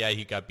ways. Like, yeah,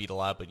 he got beat a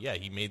lot, but yeah,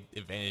 he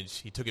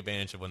took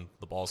advantage of when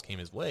the balls came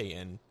his way.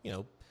 And,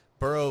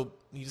 Burrow,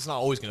 he's not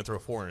always going to throw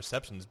 4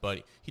 interceptions,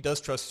 but he does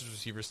trust his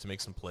receivers to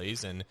make some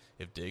plays. And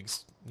if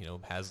Diggs,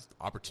 has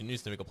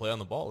opportunities to make a play on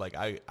the ball, like,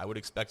 I would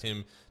expect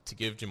him to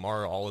give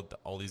Jamar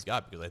all he's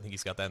got, because I think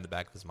he's got that in the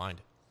back of his mind.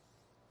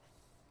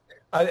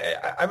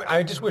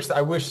 I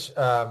wish.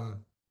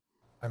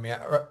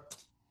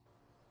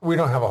 We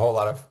don't have a whole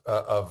lot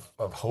of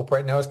hope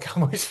right now as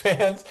Cowboys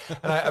fans,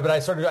 but I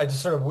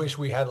just sort of wish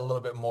we had a little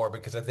bit more,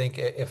 because I think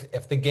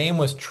if the game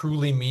was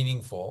truly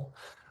meaningful,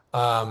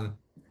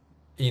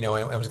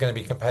 and was going to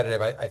be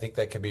competitive, I think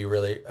that could be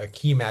really a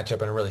key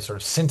matchup and a really sort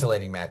of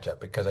scintillating matchup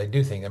because I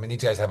do think, I mean,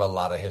 these guys have a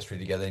lot of history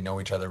together. They know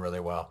each other really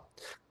well.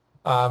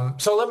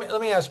 So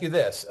let me ask you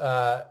this: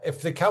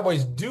 if the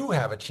Cowboys do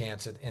have a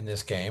chance in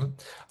this game,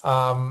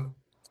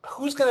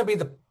 who's going to be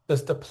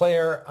the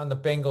player on the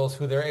Bengals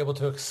who they're able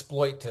to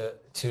exploit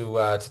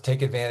to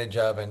take advantage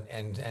of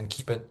and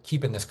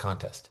keep in this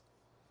contest?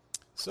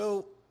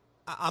 So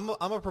I'm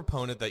a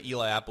proponent that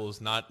Eli Apple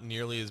is not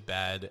nearly as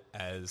bad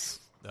as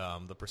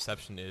the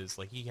perception is.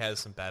 Like, he has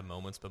some bad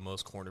moments, but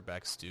most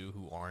cornerbacks do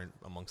who aren't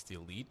amongst the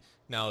elite.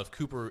 Now, if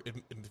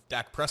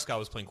Dak Prescott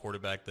was playing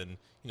quarterback, then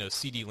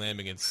CD Lamb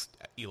against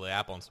Eli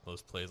Apple on some of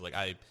those plays. Like,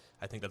 I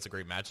think that's a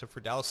great matchup for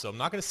Dallas. So I'm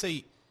not going to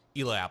say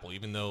Eli Apple,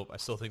 even though I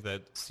still think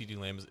that CD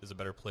Lamb is a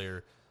better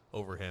player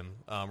over him.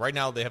 Right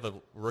now, they have a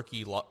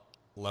rookie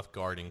left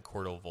guard in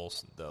Cordell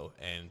Volson, though,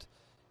 and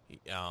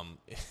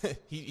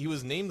he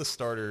was named the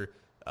starter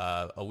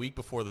a week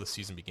before the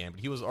season began, but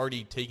he was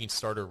already taking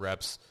starter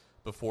reps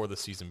before the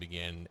season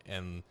began.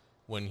 And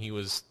when he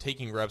was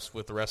taking reps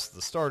with the rest of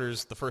the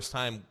starters, the first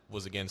time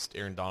was against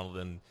Aaron Donald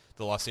and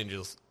the Los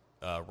Angeles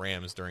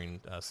Rams during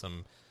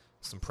some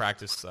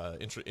practice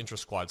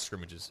intra-squad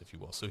scrimmages, if you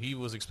will. So he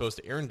was exposed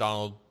to Aaron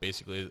Donald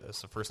basically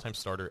as a first-time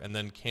starter, and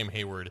then Cam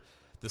Hayward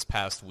this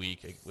past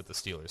week with the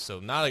Steelers. So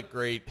not a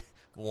great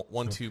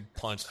 1-2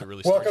 punch to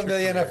really start Welcome to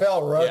the career.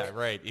 NFL, Rook. Yeah,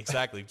 right,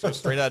 exactly. Just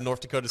straight out of North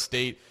Dakota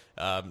State.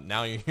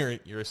 Now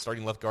you're a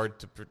starting left guard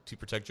to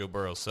protect Joe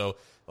Burrow. So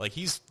like,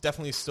 he's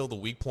definitely still the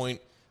weak point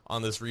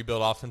on this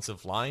rebuild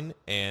offensive line,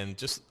 and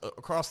just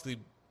across the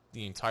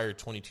entire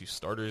 22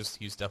 starters,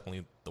 he's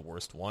definitely the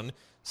worst one.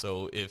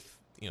 So if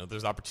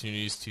there's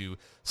opportunities to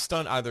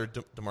stun either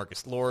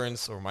DeMarcus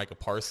Lawrence or Micah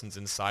Parsons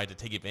inside to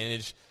take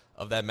advantage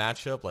of that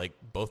matchup, like,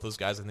 both those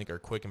guys I think are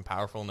quick and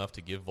powerful enough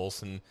to give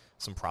Volson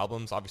some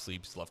problems. Obviously,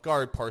 he's left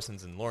guard.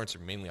 Parsons and Lawrence are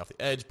mainly off the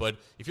edge, but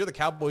if you're the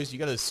Cowboys, you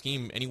got to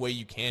scheme any way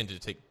you can to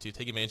take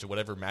advantage of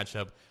whatever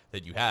matchup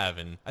that you have.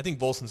 And I think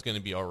Volson's going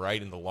to be all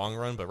right in the long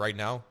run, but right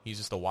now he's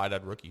just a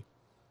wide-eyed rookie.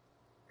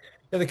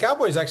 Yeah, the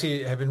Cowboys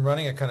actually have been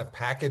running a kind of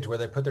package where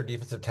they put their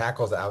defensive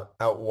tackles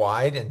out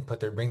wide and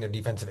bring their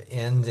defensive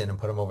ends in and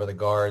put them over the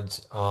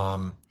guards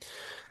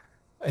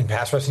in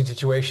pass rushing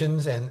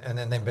situations, and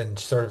then they've been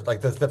sort of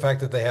like the fact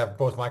that they have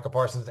both Michael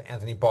Parsons and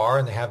Anthony Barr,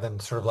 and they have them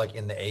sort of like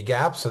in the A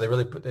gap, so they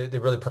really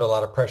put a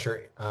lot of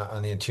pressure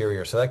on the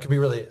interior. So that could be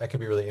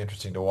really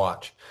interesting to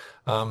watch.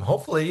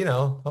 Hopefully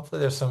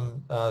there's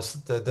some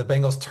the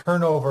Bengals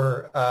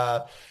turnover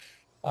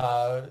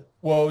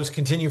woes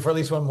continue for at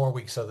least one more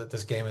week so that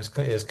this game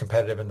is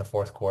competitive in the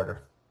fourth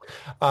quarter.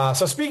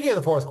 So speaking of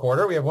the fourth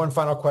quarter, we have one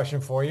final question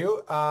for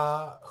you.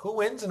 Who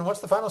wins and what's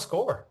the final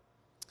score?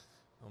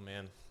 Oh,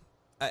 man.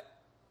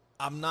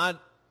 I'm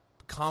not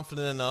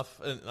confident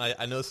enough, and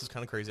I know this is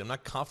kind of crazy. I'm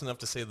not confident enough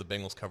to say the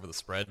Bengals cover the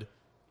spread,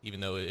 even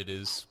though it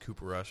is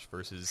Cooper Rush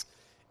versus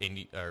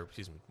Andy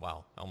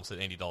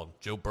Dalton,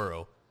 Joe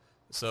Burrow.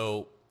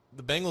 So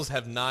the Bengals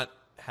have not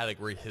had a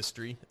great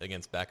history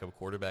against backup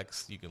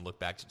quarterbacks. You can look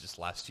back to just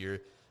last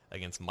year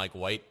against Mike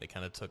White. They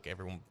kind of took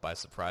everyone by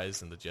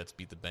surprise, and the Jets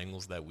beat the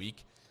Bengals that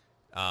week.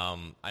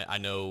 I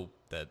know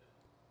that,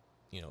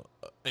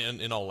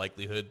 in all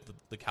likelihood,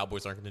 the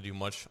Cowboys aren't going to do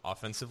much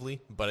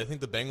offensively, but I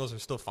think the Bengals are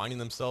still finding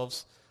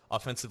themselves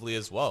offensively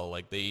as well.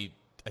 Like, they,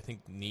 I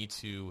think, need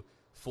to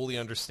fully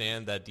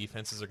understand that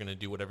defenses are going to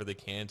do whatever they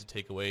can to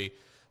take away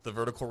the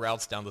vertical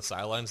routes down the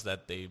sidelines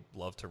that they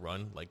love to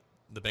run. Like,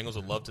 the Bengals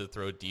would love to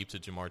throw it deep to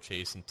Jamar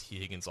Chase and T.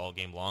 Higgins all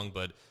game long,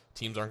 but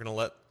teams aren't going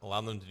to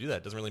allow them to do that.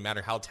 It doesn't really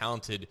matter how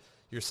talented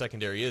your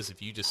secondary is.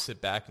 If you just sit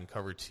back and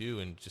cover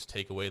two and just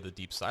take away the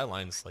deep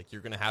sidelines, like,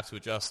 you're going to have to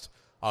adjust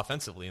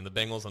offensively. And the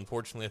Bengals,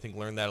 unfortunately, I think,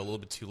 learned that a little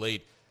bit too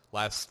late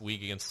last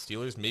week against the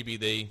Steelers. Maybe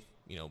they,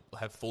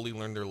 have fully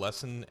learned their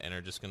lesson and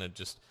are just going to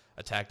just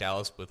attack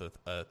Dallas with a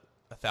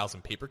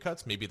 1,000 paper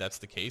cuts. Maybe that's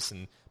the case,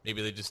 and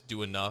maybe they just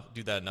do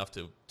that enough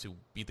to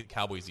beat the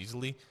Cowboys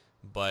easily.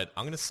 But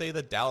I'm going to say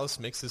that Dallas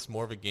makes this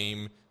more of a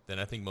game than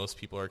I think most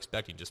people are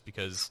expecting, just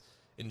because,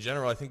 in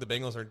general, I think the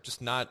Bengals are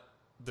just not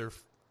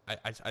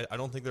I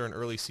don't think they're an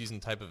early season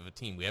type of a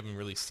team. We haven't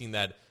really seen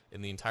that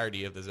in the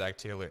entirety of the Zach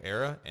Taylor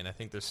era, and I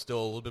think there's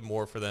still a little bit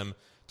more for them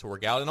to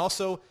work out. And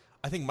also,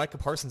 I think Micah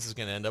Parsons is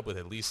going to end up with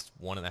at least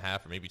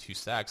 1.5 or maybe 2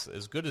 sacks.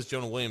 As good as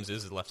Jonah Williams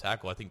is at left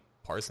tackle, I think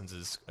Parsons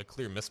is a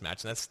clear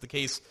mismatch, and that's the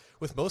case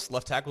with most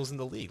left tackles in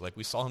the league. Like,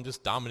 we saw him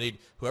just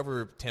dominate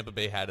whoever Tampa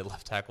Bay had at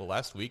left tackle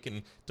last week,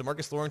 and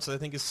DeMarcus Lawrence, I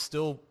think,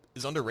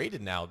 is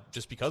underrated now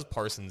just because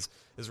Parsons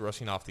is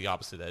rushing off the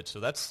opposite edge. So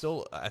that's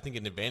still, I think,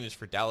 an advantage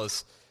for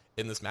Dallas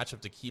in this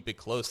matchup to keep it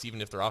close,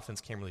 even if their offense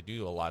can't really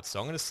do a lot. So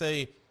I'm going to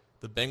say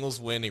the Bengals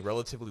win a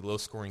relatively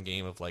low-scoring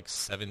game of like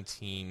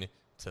 17-13.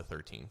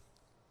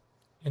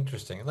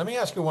 Interesting. Let me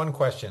ask you one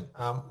question.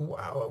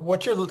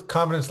 What's your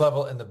confidence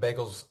level in the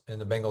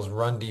Bengals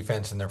run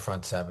defense in their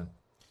front seven?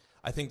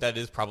 I think that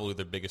is probably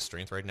their biggest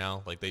strength right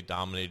now. Like, they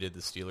dominated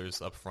the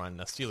Steelers up front.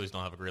 Now, Steelers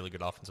don't have a really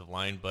good offensive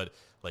line, but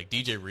like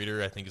DJ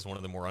Reader, I think, is one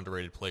of the more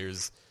underrated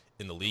players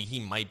in the league. He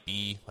might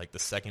be like the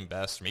second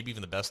best, or maybe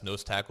even the best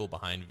nose tackle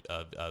behind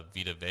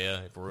Vita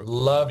Vea.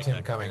 Loved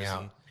him coming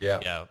out.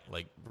 Yeah,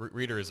 like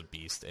Reader is a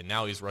beast, and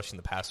now he's rushing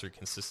the passer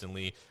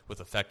consistently with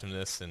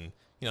effectiveness. And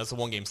it's a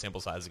one-game sample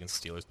size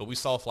against Steelers, but we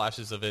saw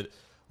flashes of it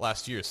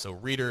last year. So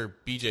Reader,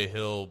 B.J.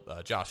 Hill,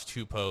 Josh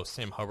Tupou,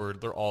 Sam Hubbard,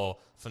 they're all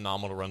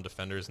phenomenal run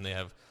defenders, and they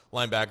have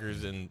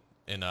linebackers and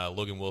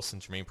Logan Wilson,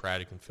 Jermaine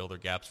Pratt, who can fill their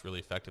gaps really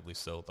effectively.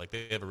 So like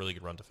they have a really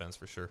good run defense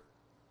for sure.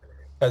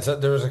 So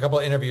there was a couple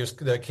of interviews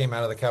that came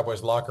out of the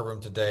Cowboys locker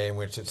room today in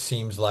which it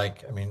seems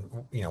like, I mean,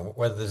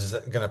 whether this is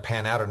going to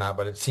pan out or not,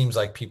 but it seems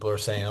like people are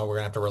saying, oh, we're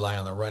going to have to rely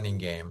on the running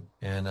game.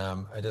 And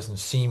it doesn't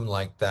seem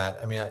like that.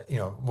 I mean,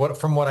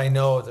 from what I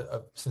know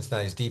of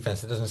Cincinnati's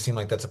defense, it doesn't seem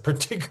like that's a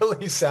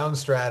particularly sound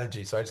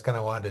strategy. So I just kind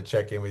of wanted to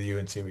check in with you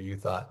and see what you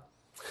thought.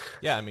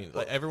 Yeah, I mean,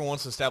 like, everyone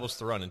wants to establish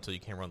the run until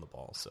you can't run the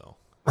ball. So.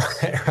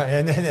 Right.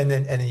 And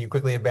then you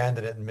quickly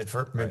abandon it in mid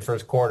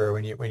first quarter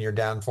when you're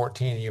down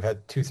 14 and you've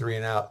had 2 3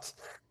 and outs.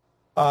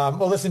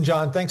 Well, listen,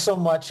 John, thanks so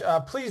much.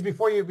 Please,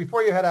 before you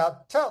head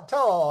out, tell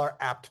all our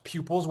apt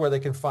pupils where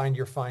they can find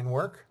your fine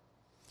work.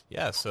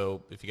 Yeah,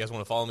 so if you guys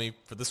want to follow me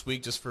for this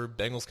week, just for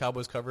Bengals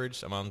Cowboys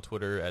coverage, I'm on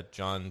Twitter at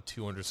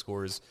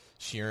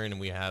John2_Sheeran, and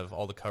we have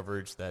all the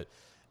coverage that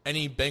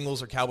any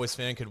Bengals or Cowboys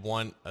fan could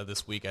want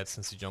this week at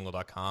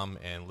CincyJungle.com,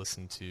 and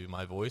listen to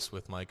my voice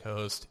with my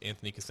co-host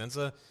Anthony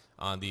Cosenza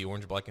on the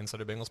Orange and Black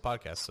Insider Bengals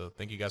podcast. So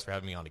thank you guys for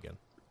having me on again.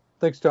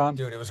 Thanks, John.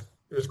 Dude, it was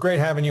great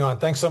having you on.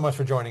 Thanks so much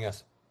for joining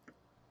us.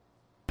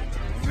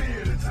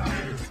 Fear the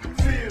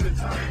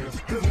Tigers,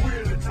 cause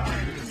we're the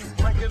Tigers.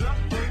 Crank it up,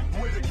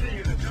 we're the king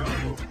of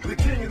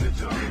the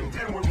jungle,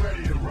 and we're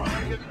ready to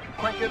run.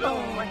 Crank it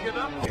up, crank it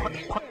up,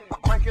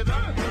 crank it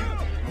up.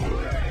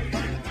 Hooray,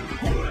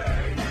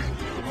 hooray,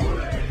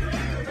 hooray,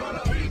 they're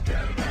gonna beat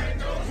them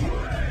Bengals.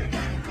 Hooray,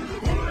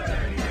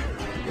 hooray,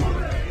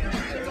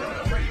 hooray, they're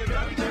gonna break it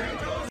up,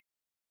 Bengals.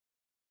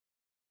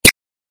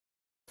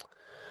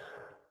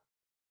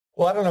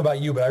 Well, I don't know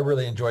about you, but I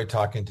really enjoyed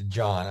talking to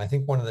John. I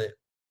think one of the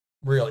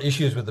real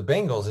issues with the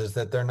Bengals is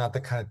that they're not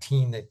the kind of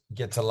team that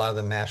gets a lot of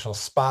the national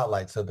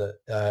spotlight. So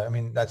I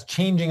mean, that's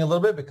changing a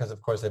little bit because,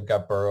 of course, they've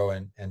got Burrow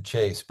and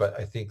Chase. But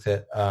I think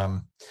that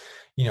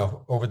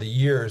over the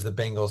years, the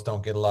Bengals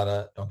don't get a lot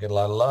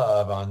of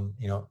love on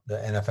the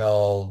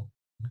NFL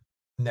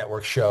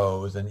network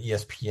shows and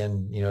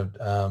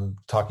ESPN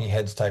talking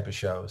heads type of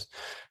shows.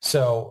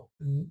 So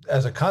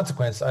as a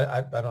consequence,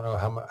 I don't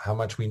know how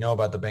much we know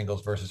about the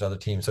Bengals versus other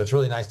teams. So it's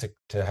really nice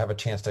to have a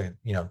chance to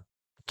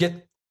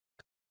get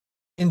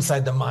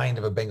inside the mind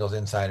of a Bengals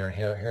insider and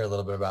hear a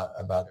little bit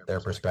about their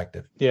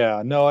perspective.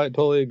 Yeah, no, I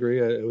totally agree.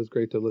 It was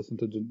great to listen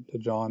to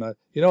John.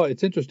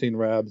 It's interesting,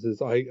 Rabs,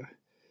 is I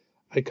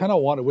kind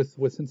of want it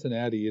with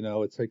Cincinnati.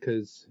 It's like,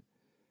 because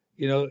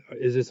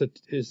is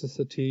this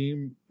a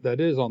team that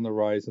is on the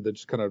rise and that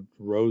just kind of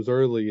rose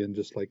early and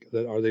just like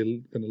that? Are they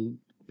going to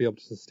be able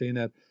to sustain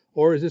that,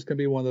 or is this going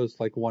to be one of those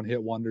like one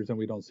hit wonders and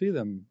we don't see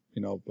them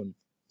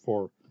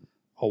for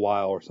a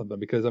while or something?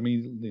 Because the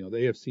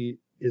AFC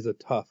is a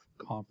tough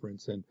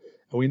conference, and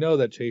we know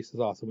that Chase is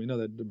awesome. We know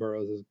that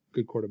Burrows is a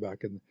good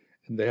quarterback, and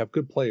they have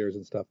good players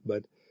and stuff.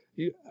 But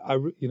you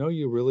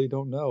really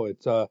don't know.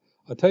 It's I'll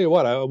tell you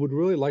what, I would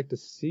really like to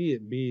see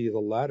it be the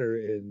latter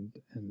and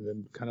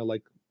then kind of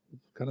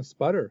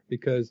sputter,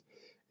 because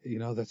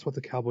that's what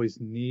the Cowboys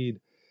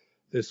need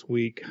this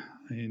week.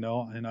 And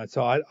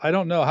so I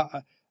don't know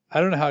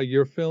how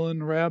you're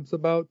feeling, Rabs,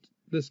 about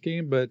this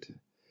game, but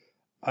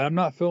I'm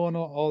not feeling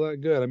all that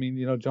good. I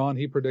mean, John,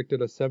 he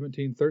predicted a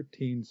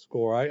 17-13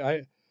 score.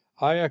 I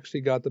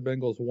actually got the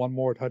Bengals one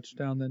more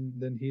touchdown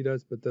than he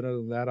does, but then other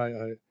than that,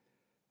 I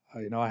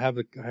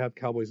have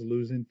Cowboys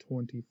losing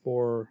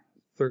 24-13.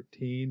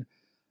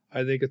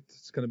 I think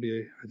it's going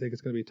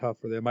to be tough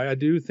for them. I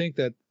do think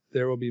that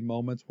there will be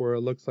moments where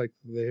it looks like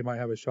they might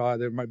have a shot.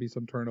 There might be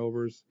some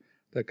turnovers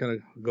that kind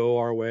of go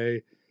our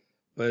way,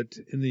 but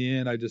in the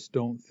end, I just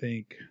don't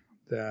think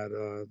that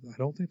I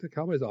don't think the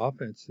Cowboys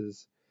offense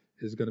is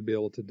going to be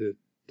able to do.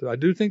 I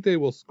do think they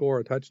will score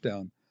a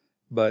touchdown,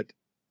 but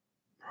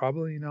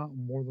probably not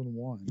more than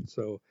one.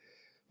 So,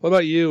 what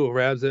about you,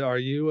 Rabs? Do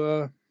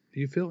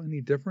you feel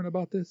any different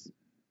about this?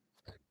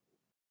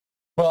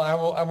 Well, I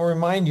will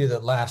remind you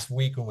that last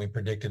week when we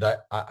predicted,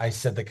 I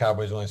said the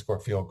Cowboys only score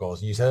field goals,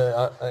 and you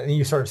said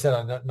you sort of said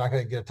I'm not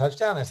going to get a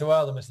touchdown. I said,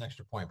 well, they'll miss an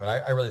extra point, but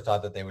I really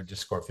thought that they would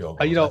just score field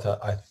goals.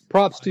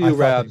 Props to you,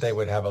 Rabs. They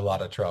would have a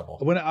lot of trouble.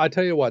 When I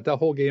tell you what, that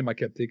whole game I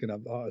kept thinking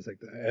of, I was like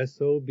the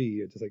SOB.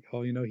 It's just like,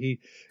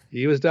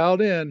 he was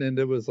dialed in, and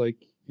it was like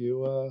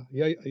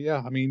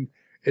yeah. I mean,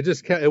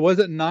 it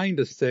wasn't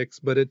 9-6,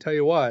 but I tell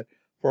you what,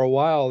 for a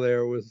while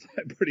there was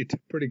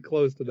pretty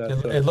close to that.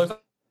 It looked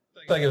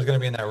like it was going to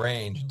be in that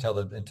range until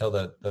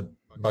the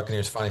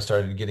Buccaneers finally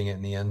started getting it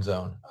in the end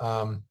zone.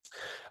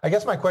 I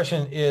guess my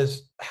question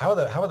is how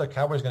are the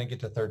Cowboys going to get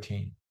to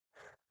 13?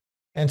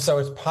 And so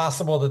it's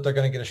possible that they're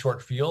going to get a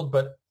short field,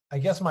 but I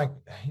guess my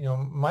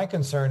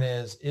concern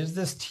is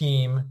this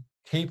team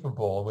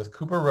capable with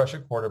Cooper Rush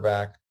at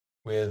quarterback,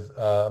 with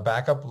a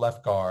backup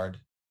left guard,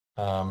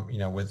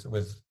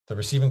 with the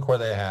receiving core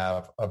they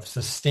have of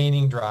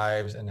sustaining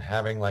drives and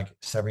having like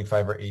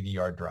 75 or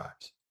 80-yard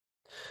drives,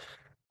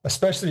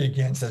 especially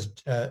against, as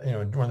one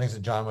of the things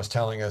that John was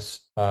telling us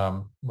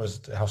was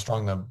how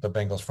strong the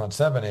Bengals front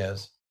seven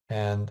is.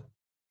 And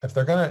if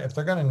they're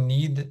gonna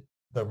need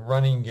the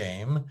running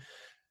game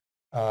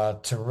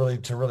to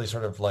really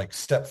sort of like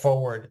step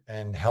forward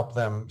and help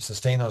them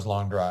sustain those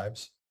long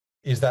drives,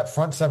 is that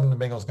front seven of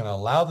the Bengals going to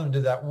allow them to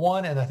do that?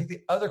 One, and I think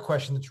the other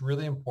question that's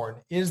really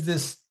important is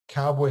this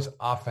Cowboys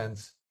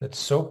offense that's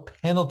so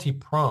penalty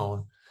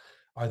prone.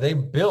 Are they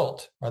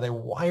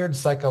wired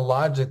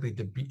psychologically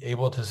to be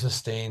able to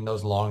sustain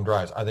those long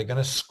drives? Are they going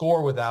to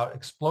score without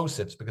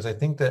explosives? Because I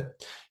think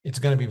that it's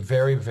going to be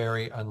very,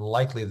 very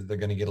unlikely that they're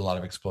going to get a lot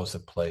of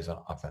explosive plays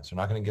on offense. They're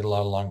not going to get a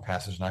lot of long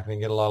passes. They're not going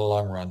to get a lot of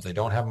long runs. They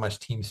don't have much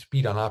team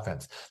speed on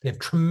offense. They have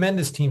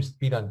tremendous team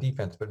speed on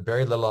defense, but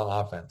very little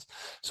on offense.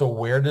 So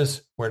where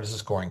does the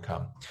scoring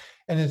come?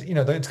 And it's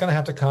going to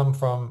have to come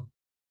from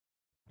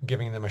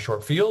giving them a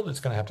short field. It's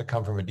going to have to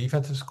come from a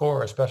defensive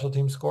score or a special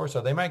team score. So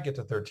they might get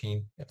to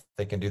 13 if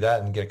they can do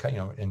that and get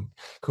and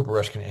Cooper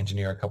Rush can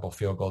engineer a couple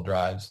field goal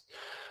drives.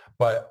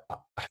 But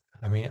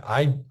I mean,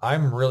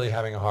 I'm really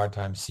having a hard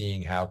time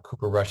seeing how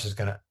Cooper Rush is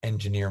going to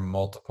engineer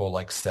multiple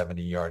like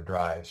 70-yard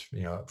drives,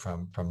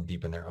 from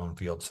deep in their own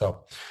field.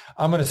 So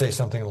I'm going to say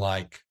something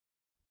like,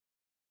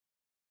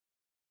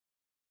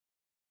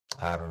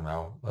 I don't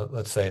know,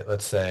 let's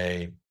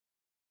say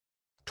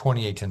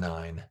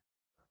 28-9.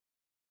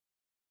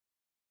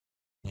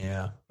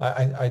 Yeah,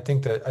 I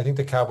think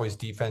the Cowboys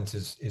defense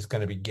is going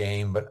to be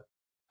game, but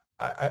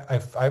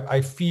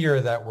I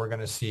fear that we're going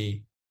to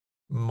see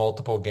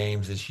multiple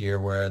games this year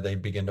where they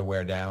begin to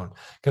wear down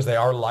because they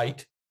are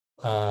light,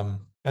 and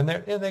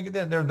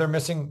they're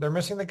missing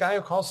the guy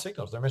who calls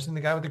signals. They're missing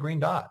the guy with the green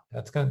dot.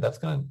 That's not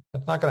going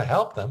to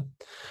help them.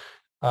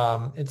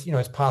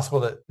 It's possible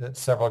that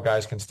several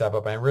guys can step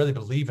up. I really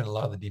believe in a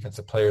lot of the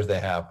defensive players they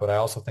have, but I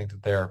also think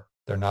that they're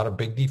not a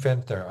big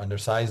defense. They're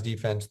undersized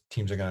defense.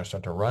 Teams are going to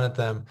start to run at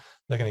them.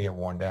 They're going to get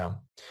worn down,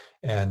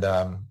 and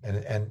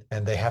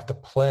they have to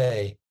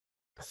play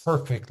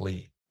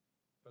perfectly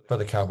for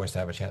the Cowboys to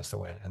have a chance to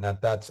win, and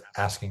that's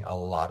asking a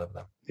lot of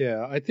them.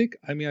 Yeah, I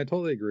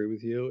totally agree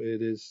with you.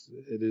 It is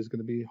going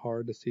to be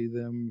hard to see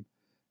them,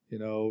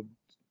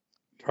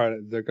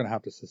 they're going to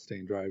have to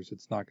sustain drives.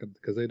 It's not going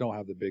because they don't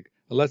have the big,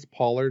 unless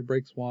Pollard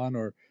breaks one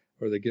or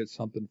they get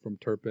something from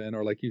Turpin,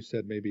 or like you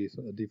said, maybe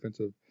a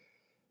defensive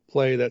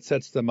play that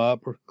sets them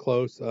up or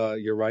close.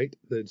 You're right.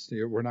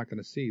 We're not going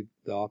to see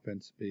the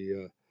offense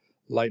be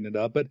lighten it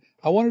up. But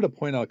I wanted to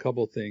point out a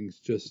couple of things,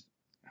 just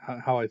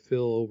how I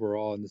feel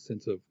overall in the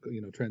sense of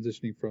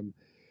transitioning from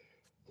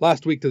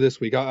last week to this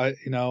week.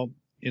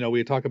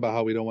 We talk about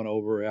how we don't want to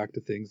overreact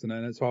to things,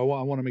 and so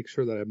I want to make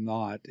sure that I'm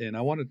not. And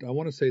I want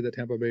to say that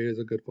Tampa Bay is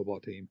a good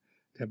football team.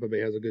 Tampa Bay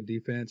has a good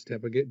defense.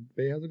 Tampa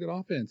Bay has a good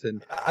offense,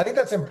 and I think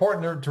that's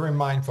important to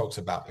remind folks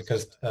about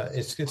because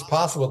it's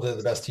possible they're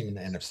the best team in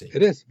the NFC.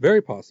 It is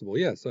very possible,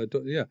 yes.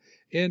 Yeah,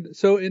 and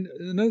so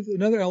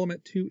another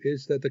element too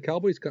is that the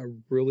Cowboys got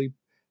really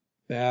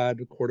bad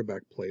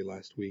quarterback play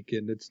last week,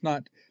 and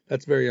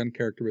that's very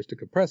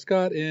uncharacteristic of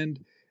Prescott, and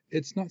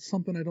it's not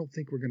something I don't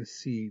think we're going to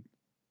see,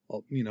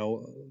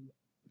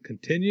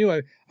 continue.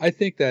 I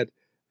think that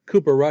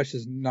Cooper Rush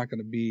is not going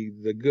to be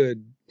the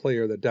good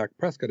player that Dak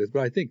Prescott is,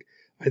 but I think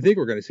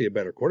we're going to see a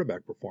better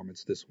quarterback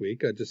performance this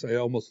week. I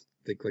almost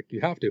think like you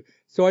have to.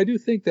 So I do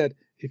think that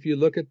if you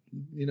look at,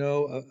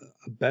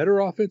 a better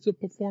offensive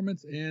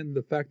performance and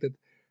the fact that,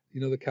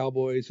 the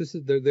Cowboys, just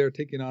as they're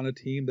taking on a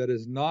team that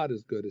is not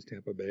as good as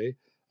Tampa Bay,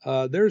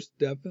 there's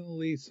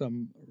definitely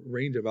some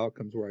range of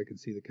outcomes where I can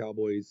see the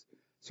Cowboys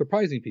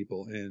surprising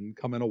people and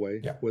coming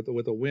away with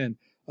a win.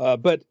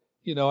 But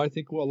I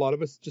think a lot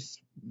of us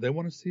they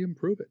want to see him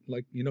prove it,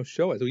 like,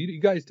 show it. So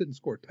you guys didn't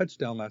score a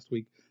touchdown last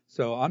week,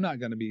 so I'm not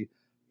going to be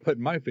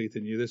putting my faith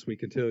in you this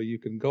week until you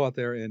can go out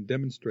there and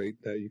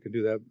demonstrate that you can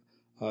do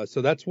that.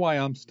 So that's why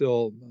I'm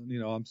still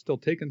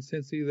taking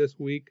Cincy this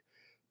week,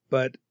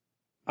 but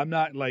I'm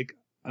not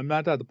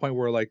at the point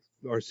where like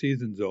our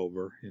season's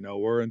over.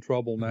 We're in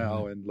trouble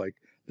now, and like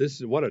this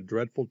is what a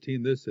dreadful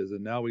team this is,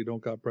 and now we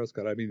don't got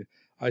Prescott. I mean,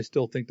 I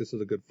still think this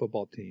is a good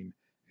football team,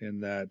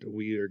 and that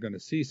we are going to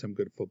see some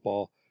good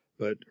football,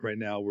 but right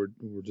now we're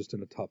just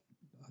in a tough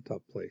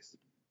place.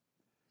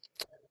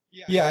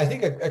 Yeah, I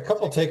think a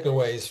couple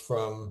takeaways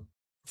from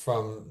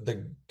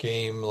the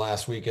game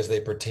last week as they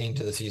pertain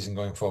to the season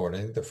going forward. I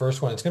think the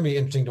first one, it's going to be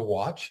interesting to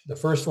watch. The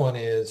first one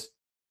is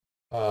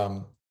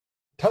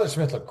Tyler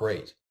Smith looked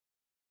great.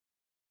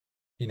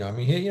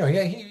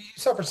 He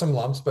suffered some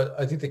lumps, but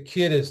I think the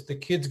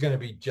kid's going to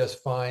be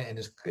just fine, and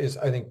is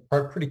I think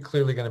pretty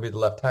clearly going to be the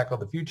left tackle of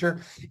the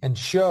future, and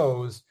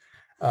shows,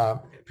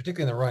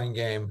 particularly in the running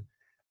game,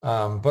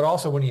 but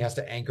also when he has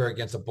to anchor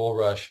against a bull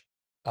rush,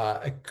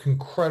 an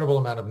incredible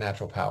amount of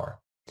natural power.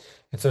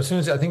 And so as soon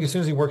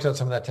as he works out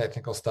some of that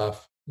technical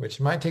stuff, which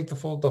might take the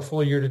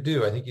full year to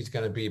do, I think he's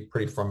going to be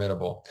pretty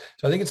formidable.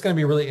 So I think it's going to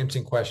be a really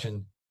interesting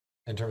question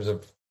in terms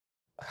of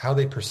how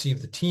they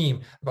perceive the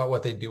team about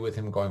what they do with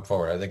him going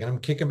forward. Are they going to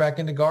kick him back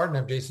into guard and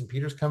have Jason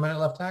Peters come in at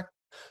left tackle?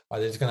 Are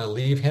they just going to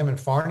leave him and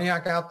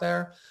Farniak out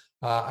there?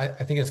 I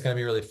think it's going to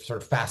be really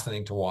sort of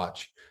fascinating to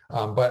watch.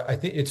 But I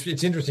think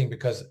it's interesting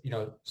because,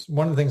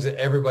 one of the things that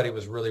everybody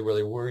was really,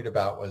 really worried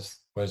about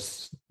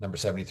was number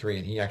 73.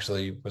 And he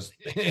actually was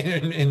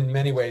in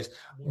many ways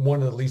one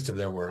of the least of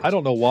their worries. I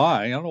don't know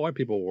why. I don't know why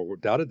people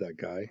doubted that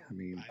guy. I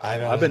mean,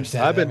 I've been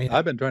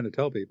trying to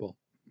tell people.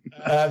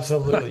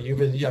 Absolutely.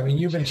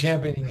 You've been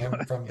championing him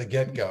from the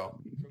get-go.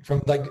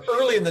 From like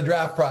early in the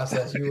draft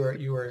process,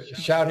 you were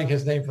shouting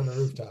his name from the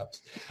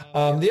rooftops.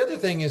 The other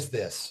thing is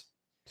this,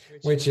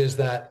 which is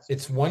that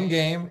it's one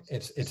game,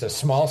 it's a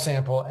small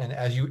sample, and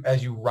as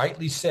you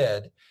rightly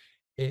said,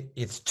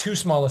 it's too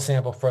small a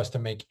sample for us to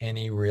make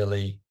any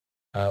really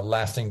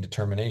lasting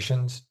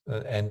determinations.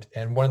 And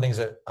one of the things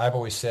that I've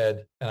always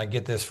said, and I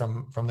get this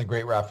from the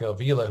great Rafael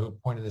Vila, who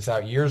pointed this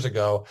out years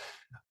ago,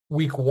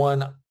 week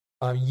one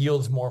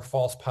yields more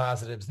false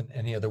positives than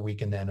any other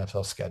week in the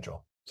NFL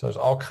schedule. So there's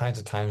all kinds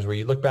of times where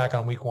you look back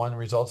on week one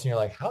results and you're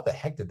like, how the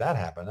heck did that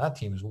happen? That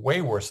team is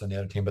way worse than the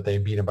other team, but they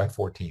beat them by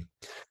 14.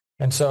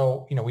 And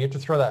so, we have to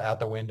throw that out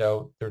the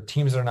window. There are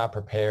teams that are not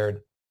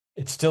prepared.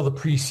 It's still the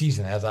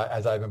preseason, as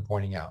I've been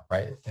pointing out,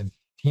 right? And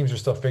teams are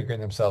still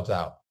figuring themselves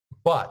out.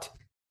 But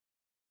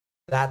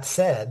that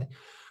said,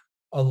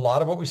 a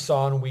lot of what we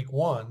saw in week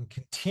one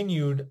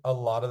continued a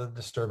lot of the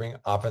disturbing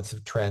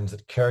offensive trends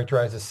that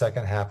characterized the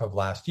second half of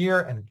last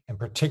year, and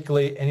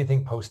particularly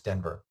anything post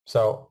Denver.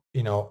 So,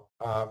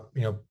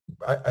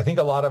 I think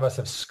a lot of us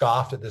have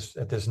scoffed at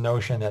this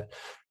notion that,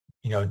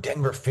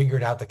 Denver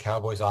figured out the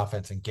Cowboys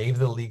offense and gave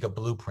the league a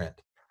blueprint.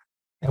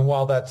 And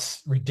while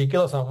that's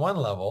ridiculous on one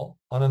level,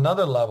 on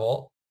another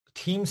level,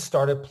 teams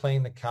started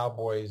playing the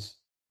Cowboys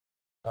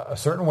a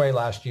certain way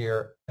last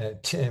year.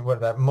 And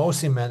what that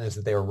mostly meant is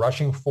that they were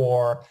rushing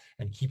 4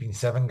 and keeping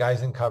 7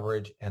 guys in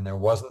coverage. And there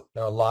wasn't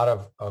a lot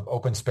of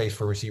open space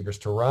for receivers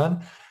to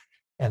run.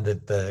 And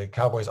the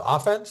Cowboys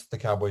offense, the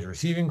Cowboys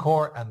receiving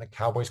core, and the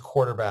Cowboys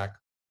quarterback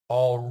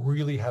all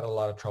really had a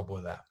lot of trouble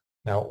with that.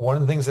 Now, one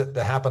of the things that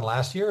happened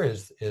last year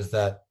is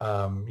that,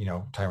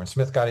 Tyron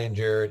Smith got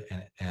injured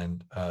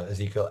and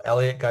Ezekiel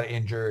Elliott got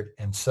injured.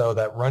 And so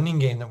that running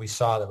game that we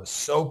saw that was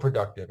so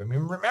productive. I mean,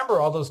 remember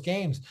all those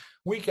games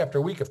week after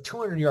week of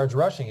 200 yards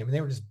rushing. I mean,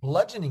 they were just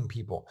bludgeoning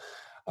people.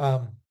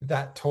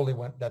 That totally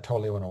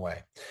went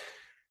away.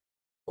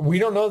 We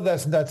don't know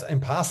that's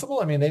impossible.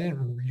 I mean, they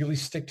didn't really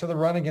stick to the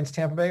run against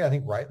Tampa Bay. I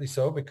think rightly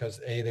so, because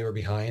they were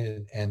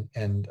behind,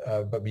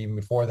 but even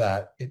before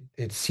that,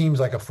 it seems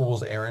like a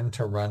fool's errand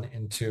to run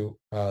into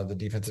the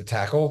defensive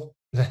tackle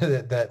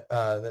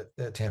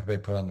that Tampa Bay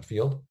put on the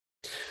field.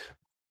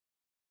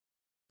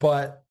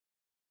 But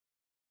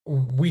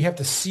we have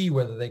to see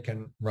whether they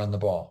can run the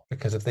ball,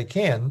 because if they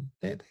can,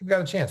 they've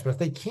got a chance. But if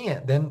they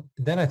can't,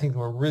 then I think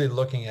we're really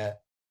looking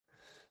at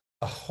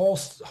a whole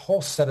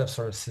set of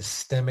sort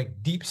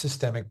of deep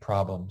systemic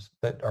problems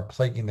that are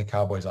plaguing the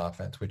Cowboys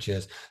offense, which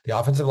is the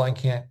offensive line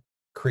can't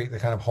create the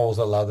kind of holes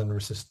that allow them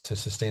to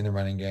sustain the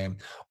running game.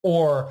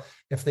 Or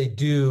if they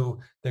do,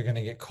 they're going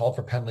to get called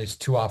for penalties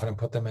too often and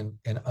put them in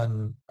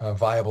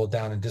unviable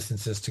down and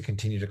distances to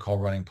continue to call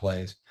running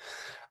plays.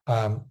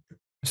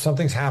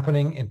 Something's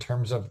happening in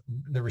terms of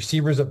the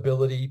receiver's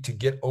ability to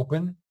get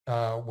open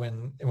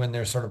when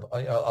there's sort of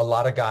a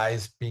lot of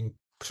guys being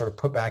sort of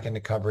put back into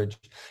coverage.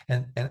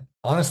 And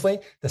honestly,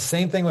 the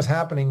same thing was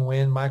happening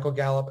when Michael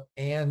Gallup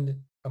and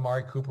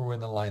Amari Cooper were in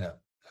the lineup.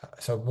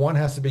 So one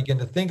has to begin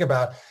to think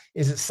about,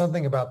 is it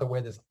something about the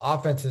way this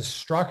offense is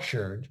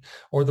structured,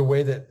 or the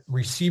way that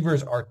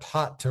receivers are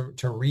taught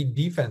to read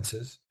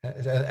defenses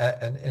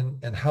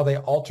and how they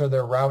alter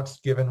their routes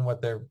given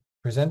what they're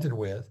presented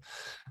with,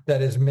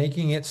 that is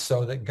making it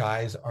so that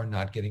guys are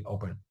not getting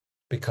open?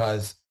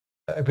 Because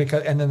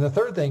and then the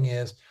third thing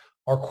is,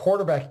 our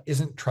quarterback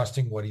isn't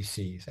trusting what he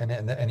sees, and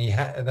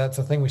that's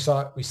the thing we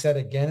said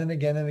again and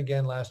again and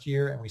again last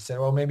year, and we said,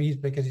 well, maybe he's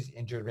because he's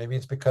injured, maybe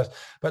it's because,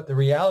 but the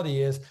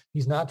reality is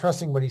he's not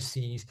trusting what he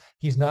sees.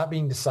 He's not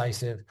being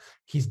decisive.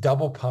 He's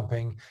double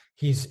pumping.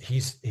 He's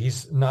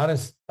not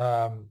as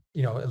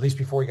at least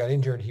before he got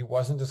injured, he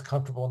wasn't as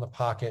comfortable in the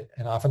pocket,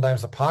 and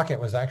oftentimes the pocket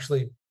was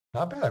actually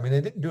not bad. I mean, they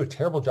didn't do a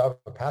terrible job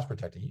of pass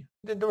protecting.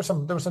 There was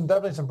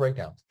definitely some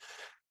breakdowns,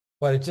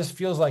 but it just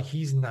feels like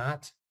he's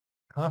not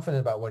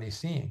confident about what he's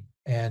seeing.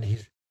 And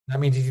that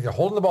means he's either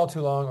holding the ball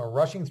too long or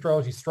rushing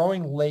throws. He's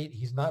throwing late.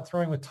 He's not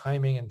throwing with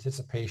timing,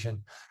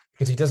 anticipation,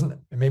 because he doesn't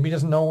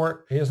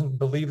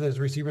believe that his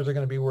receivers are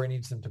going to be where he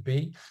needs them to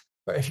be.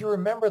 But if you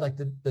remember, like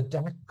the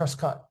Dak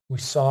Prescott we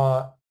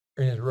saw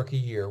in his rookie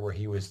year, where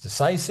he was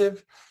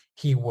decisive,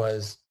 he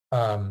was,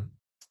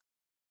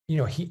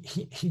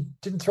 he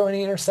didn't throw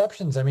any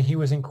interceptions. I mean, he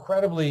was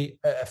incredibly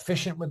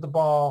efficient with the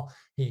ball.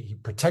 He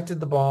protected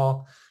the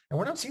ball. And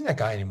we're not seeing that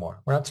guy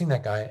anymore.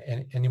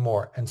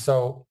 Anymore. And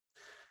so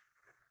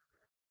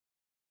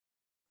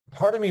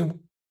part of me,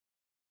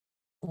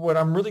 what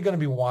I'm really going to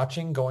be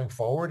watching going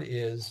forward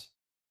is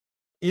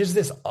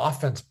this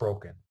offense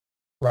broken,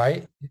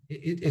 right?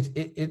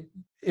 It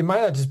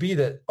might not just be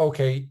that,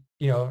 okay,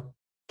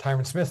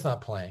 Tyron Smith's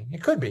not playing.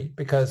 It could be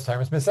because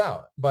Tyron Smith's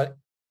out. But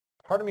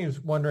part of me was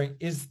wondering,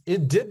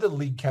 did the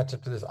league catch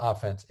up to this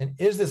offense? And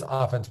is this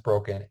offense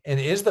broken? And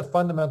is the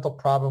fundamental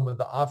problem with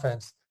the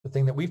offense the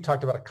thing that we've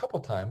talked about a couple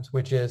times,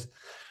 which is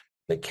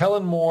that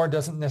Kellen Moore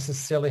doesn't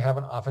necessarily have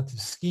an offensive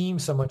scheme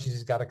so much as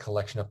he's got a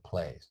collection of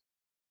plays.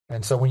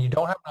 And so when you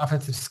don't have an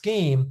offensive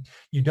scheme,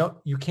 you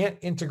can't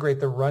integrate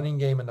the running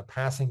game and the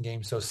passing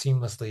game so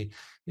seamlessly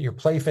that your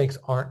play fakes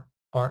aren't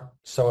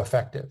so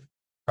effective,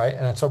 right?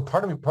 And so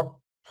part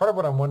of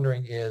what I'm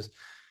wondering is,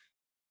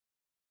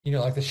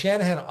 like the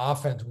Shanahan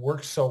offense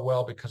works so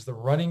well because the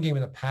running game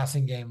and the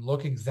passing game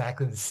look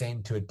exactly the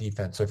same to a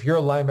defense. So if you're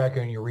a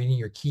linebacker and you're reading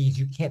your keys,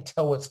 you can't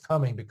tell what's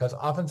coming because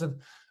offensive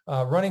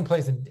running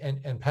plays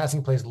and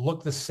passing plays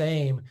look the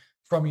same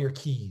from your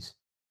keys,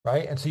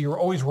 right? And so you're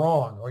always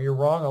wrong, or you're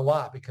wrong a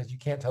lot because you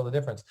can't tell the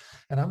difference.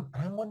 And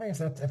I'm wondering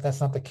if that's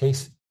not the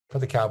case for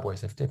the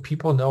Cowboys. If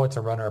people know it's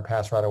a run or a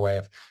pass right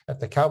away, if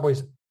the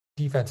Cowboys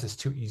defense is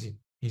too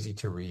easy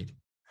to read.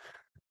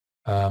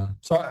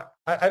 So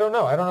I don't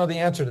know. I don't know the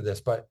answer to this,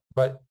 but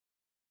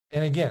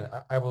and again,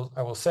 I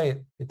will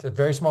say it's a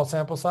very small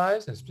sample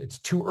size. It's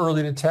too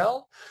early to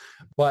tell,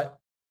 but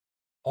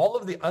all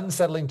of the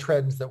unsettling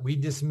trends that we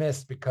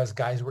dismissed because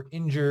guys were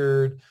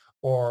injured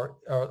or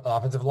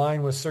offensive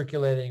line was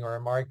circulating or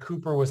Amari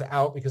Cooper was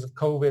out because of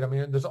COVID. I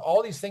mean, there's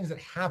all these things that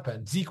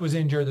happened. Zeke was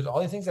injured. There's all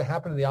these things that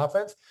happened to the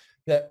offense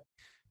that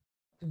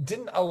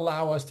didn't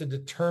allow us to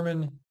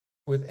determine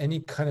with any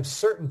kind of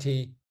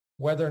certainty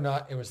whether or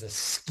not it was a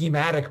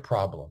schematic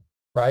problem,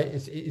 right?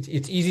 It's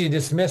easy to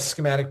dismiss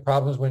schematic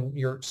problems when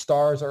your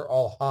stars are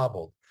all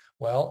hobbled.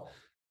 Well,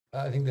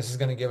 I think this is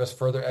going to give us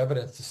further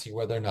evidence to see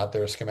whether or not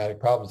there are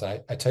schematic problems.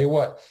 And I tell you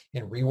what,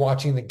 in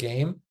rewatching the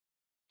game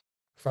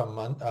from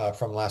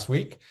last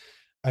week,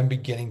 I'm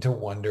beginning to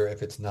wonder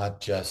if it's not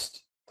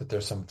just that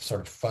there's some sort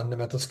of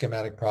fundamental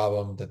schematic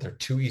problem, that they're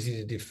too easy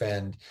to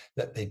defend,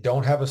 that they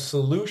don't have a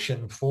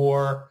solution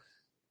for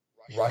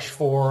rush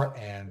for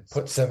and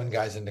put 7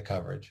 guys into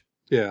coverage.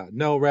 Yeah,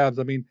 no, Rabs.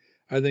 I mean,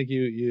 I think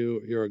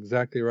you're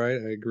exactly right.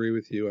 I agree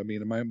with you. I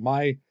mean,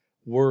 my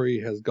worry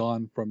has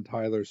gone from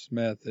Tyler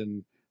Smith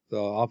and the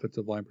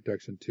offensive line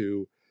protection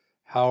to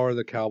how are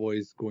the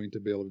Cowboys going to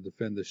be able to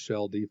defend the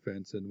shell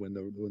defense, and when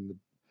the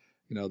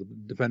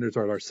defenders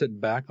are sitting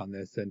back on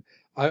this. And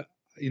and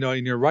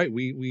you're right.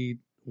 We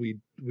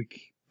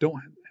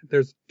don't.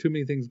 There's too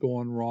many things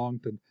going wrong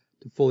to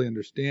fully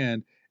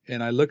understand.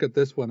 And I look at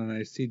this one and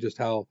I see just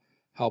how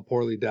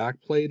poorly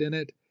Dak played in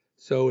it.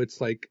 So it's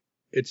like,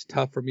 it's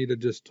tough for me to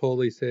just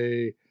totally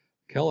say,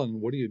 Kellen,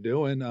 what are you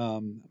doing?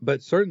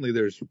 But certainly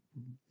there's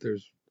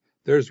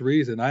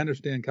reason. I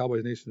understand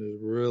Cowboys Nation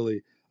is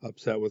really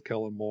upset with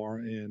Kellen Moore,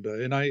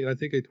 and I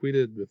think I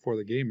tweeted before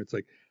the game. It's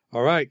like,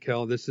 all right,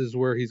 Kel, this is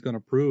where he's going to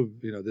prove,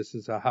 this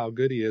is how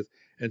good he is.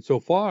 And so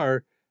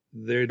far,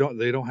 they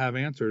don't have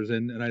answers,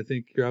 and I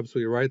think you're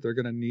absolutely right. They're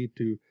going to need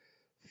to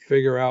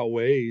figure out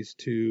ways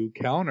to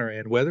counter,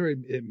 and whether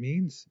it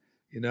means,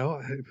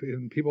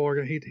 and people are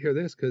going to hate to hear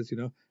this because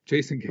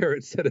Jason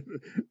Garrett said it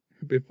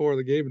before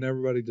the game, and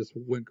everybody just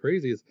went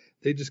crazy. Is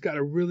they just got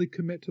to really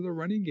commit to the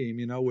running game,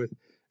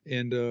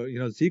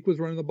 Zeke was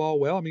running the ball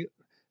well. I mean,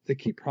 they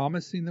keep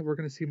promising that we're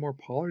going to see more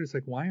Pollard. It's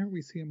like, why aren't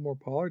we seeing more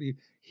Pollard?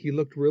 He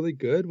looked really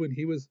good when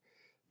he was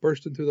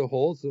bursting through the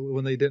holes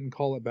when they didn't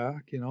call it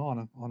back,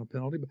 on a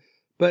penalty.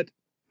 But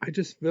I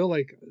just feel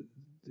like,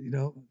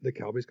 the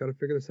Cowboys got to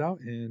figure this out.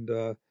 And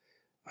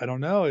I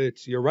don't know.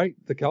 You're right.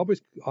 The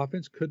Cowboys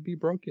offense could be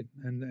broken.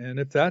 And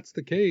if that's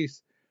the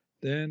case,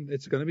 then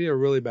it's going to be a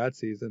really bad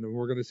season, and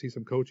we're going to see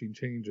some coaching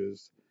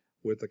changes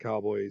with the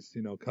Cowboys,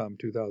 come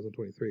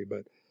 2023.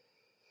 But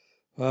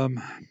I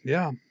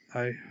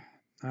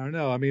don't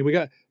know. I mean,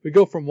 we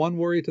go from one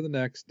worry to the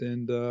next,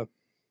 and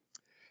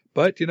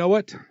but you know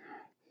what?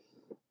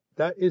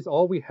 That is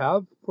all we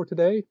have for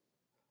today.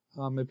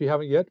 If you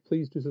haven't yet,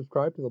 please do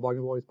subscribe to the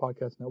Blogging Boys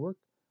Podcast Network.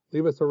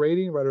 Leave us a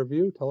rating, write a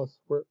review. Tell us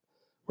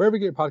wherever you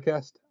get your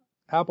podcast,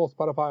 Apple,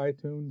 Spotify,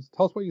 iTunes.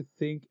 Tell us what you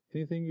think.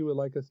 Anything you would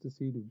like us to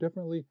see do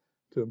differently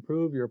to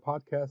improve your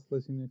podcast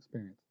listening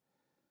experience.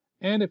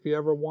 And if you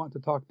ever want to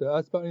talk to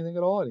us about anything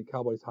at all, any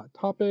Cowboys hot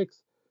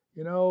topics,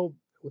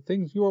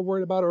 things you're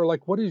worried about, or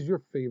like, what is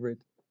your favorite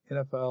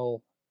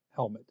NFL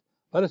helmet?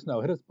 Let us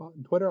know. Hit us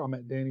on Twitter. I'm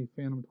at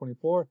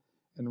DannyPhantom24,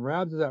 and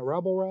Rabs is at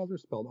Rabblerouser,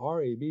 spelled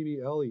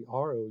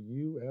RABBLEROUSR.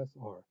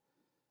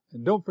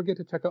 And don't forget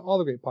to check out all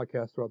the great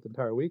podcasts throughout the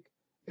entire week.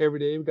 Every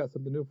day we've got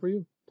something new for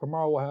you.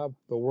 Tomorrow we'll have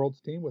The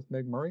World's Team with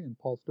Meg Murray and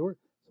Paul Stewart,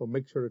 so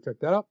make sure to check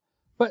that out.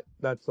 But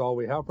that's all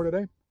we have for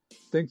today.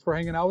 Thanks for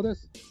hanging out with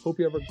us. Hope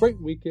you have a great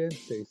weekend.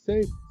 Stay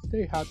safe,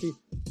 stay happy,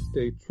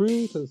 stay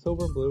true to the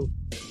silver and blue,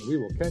 and we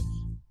will catch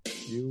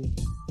you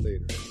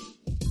later.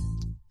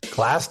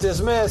 Class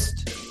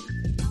dismissed.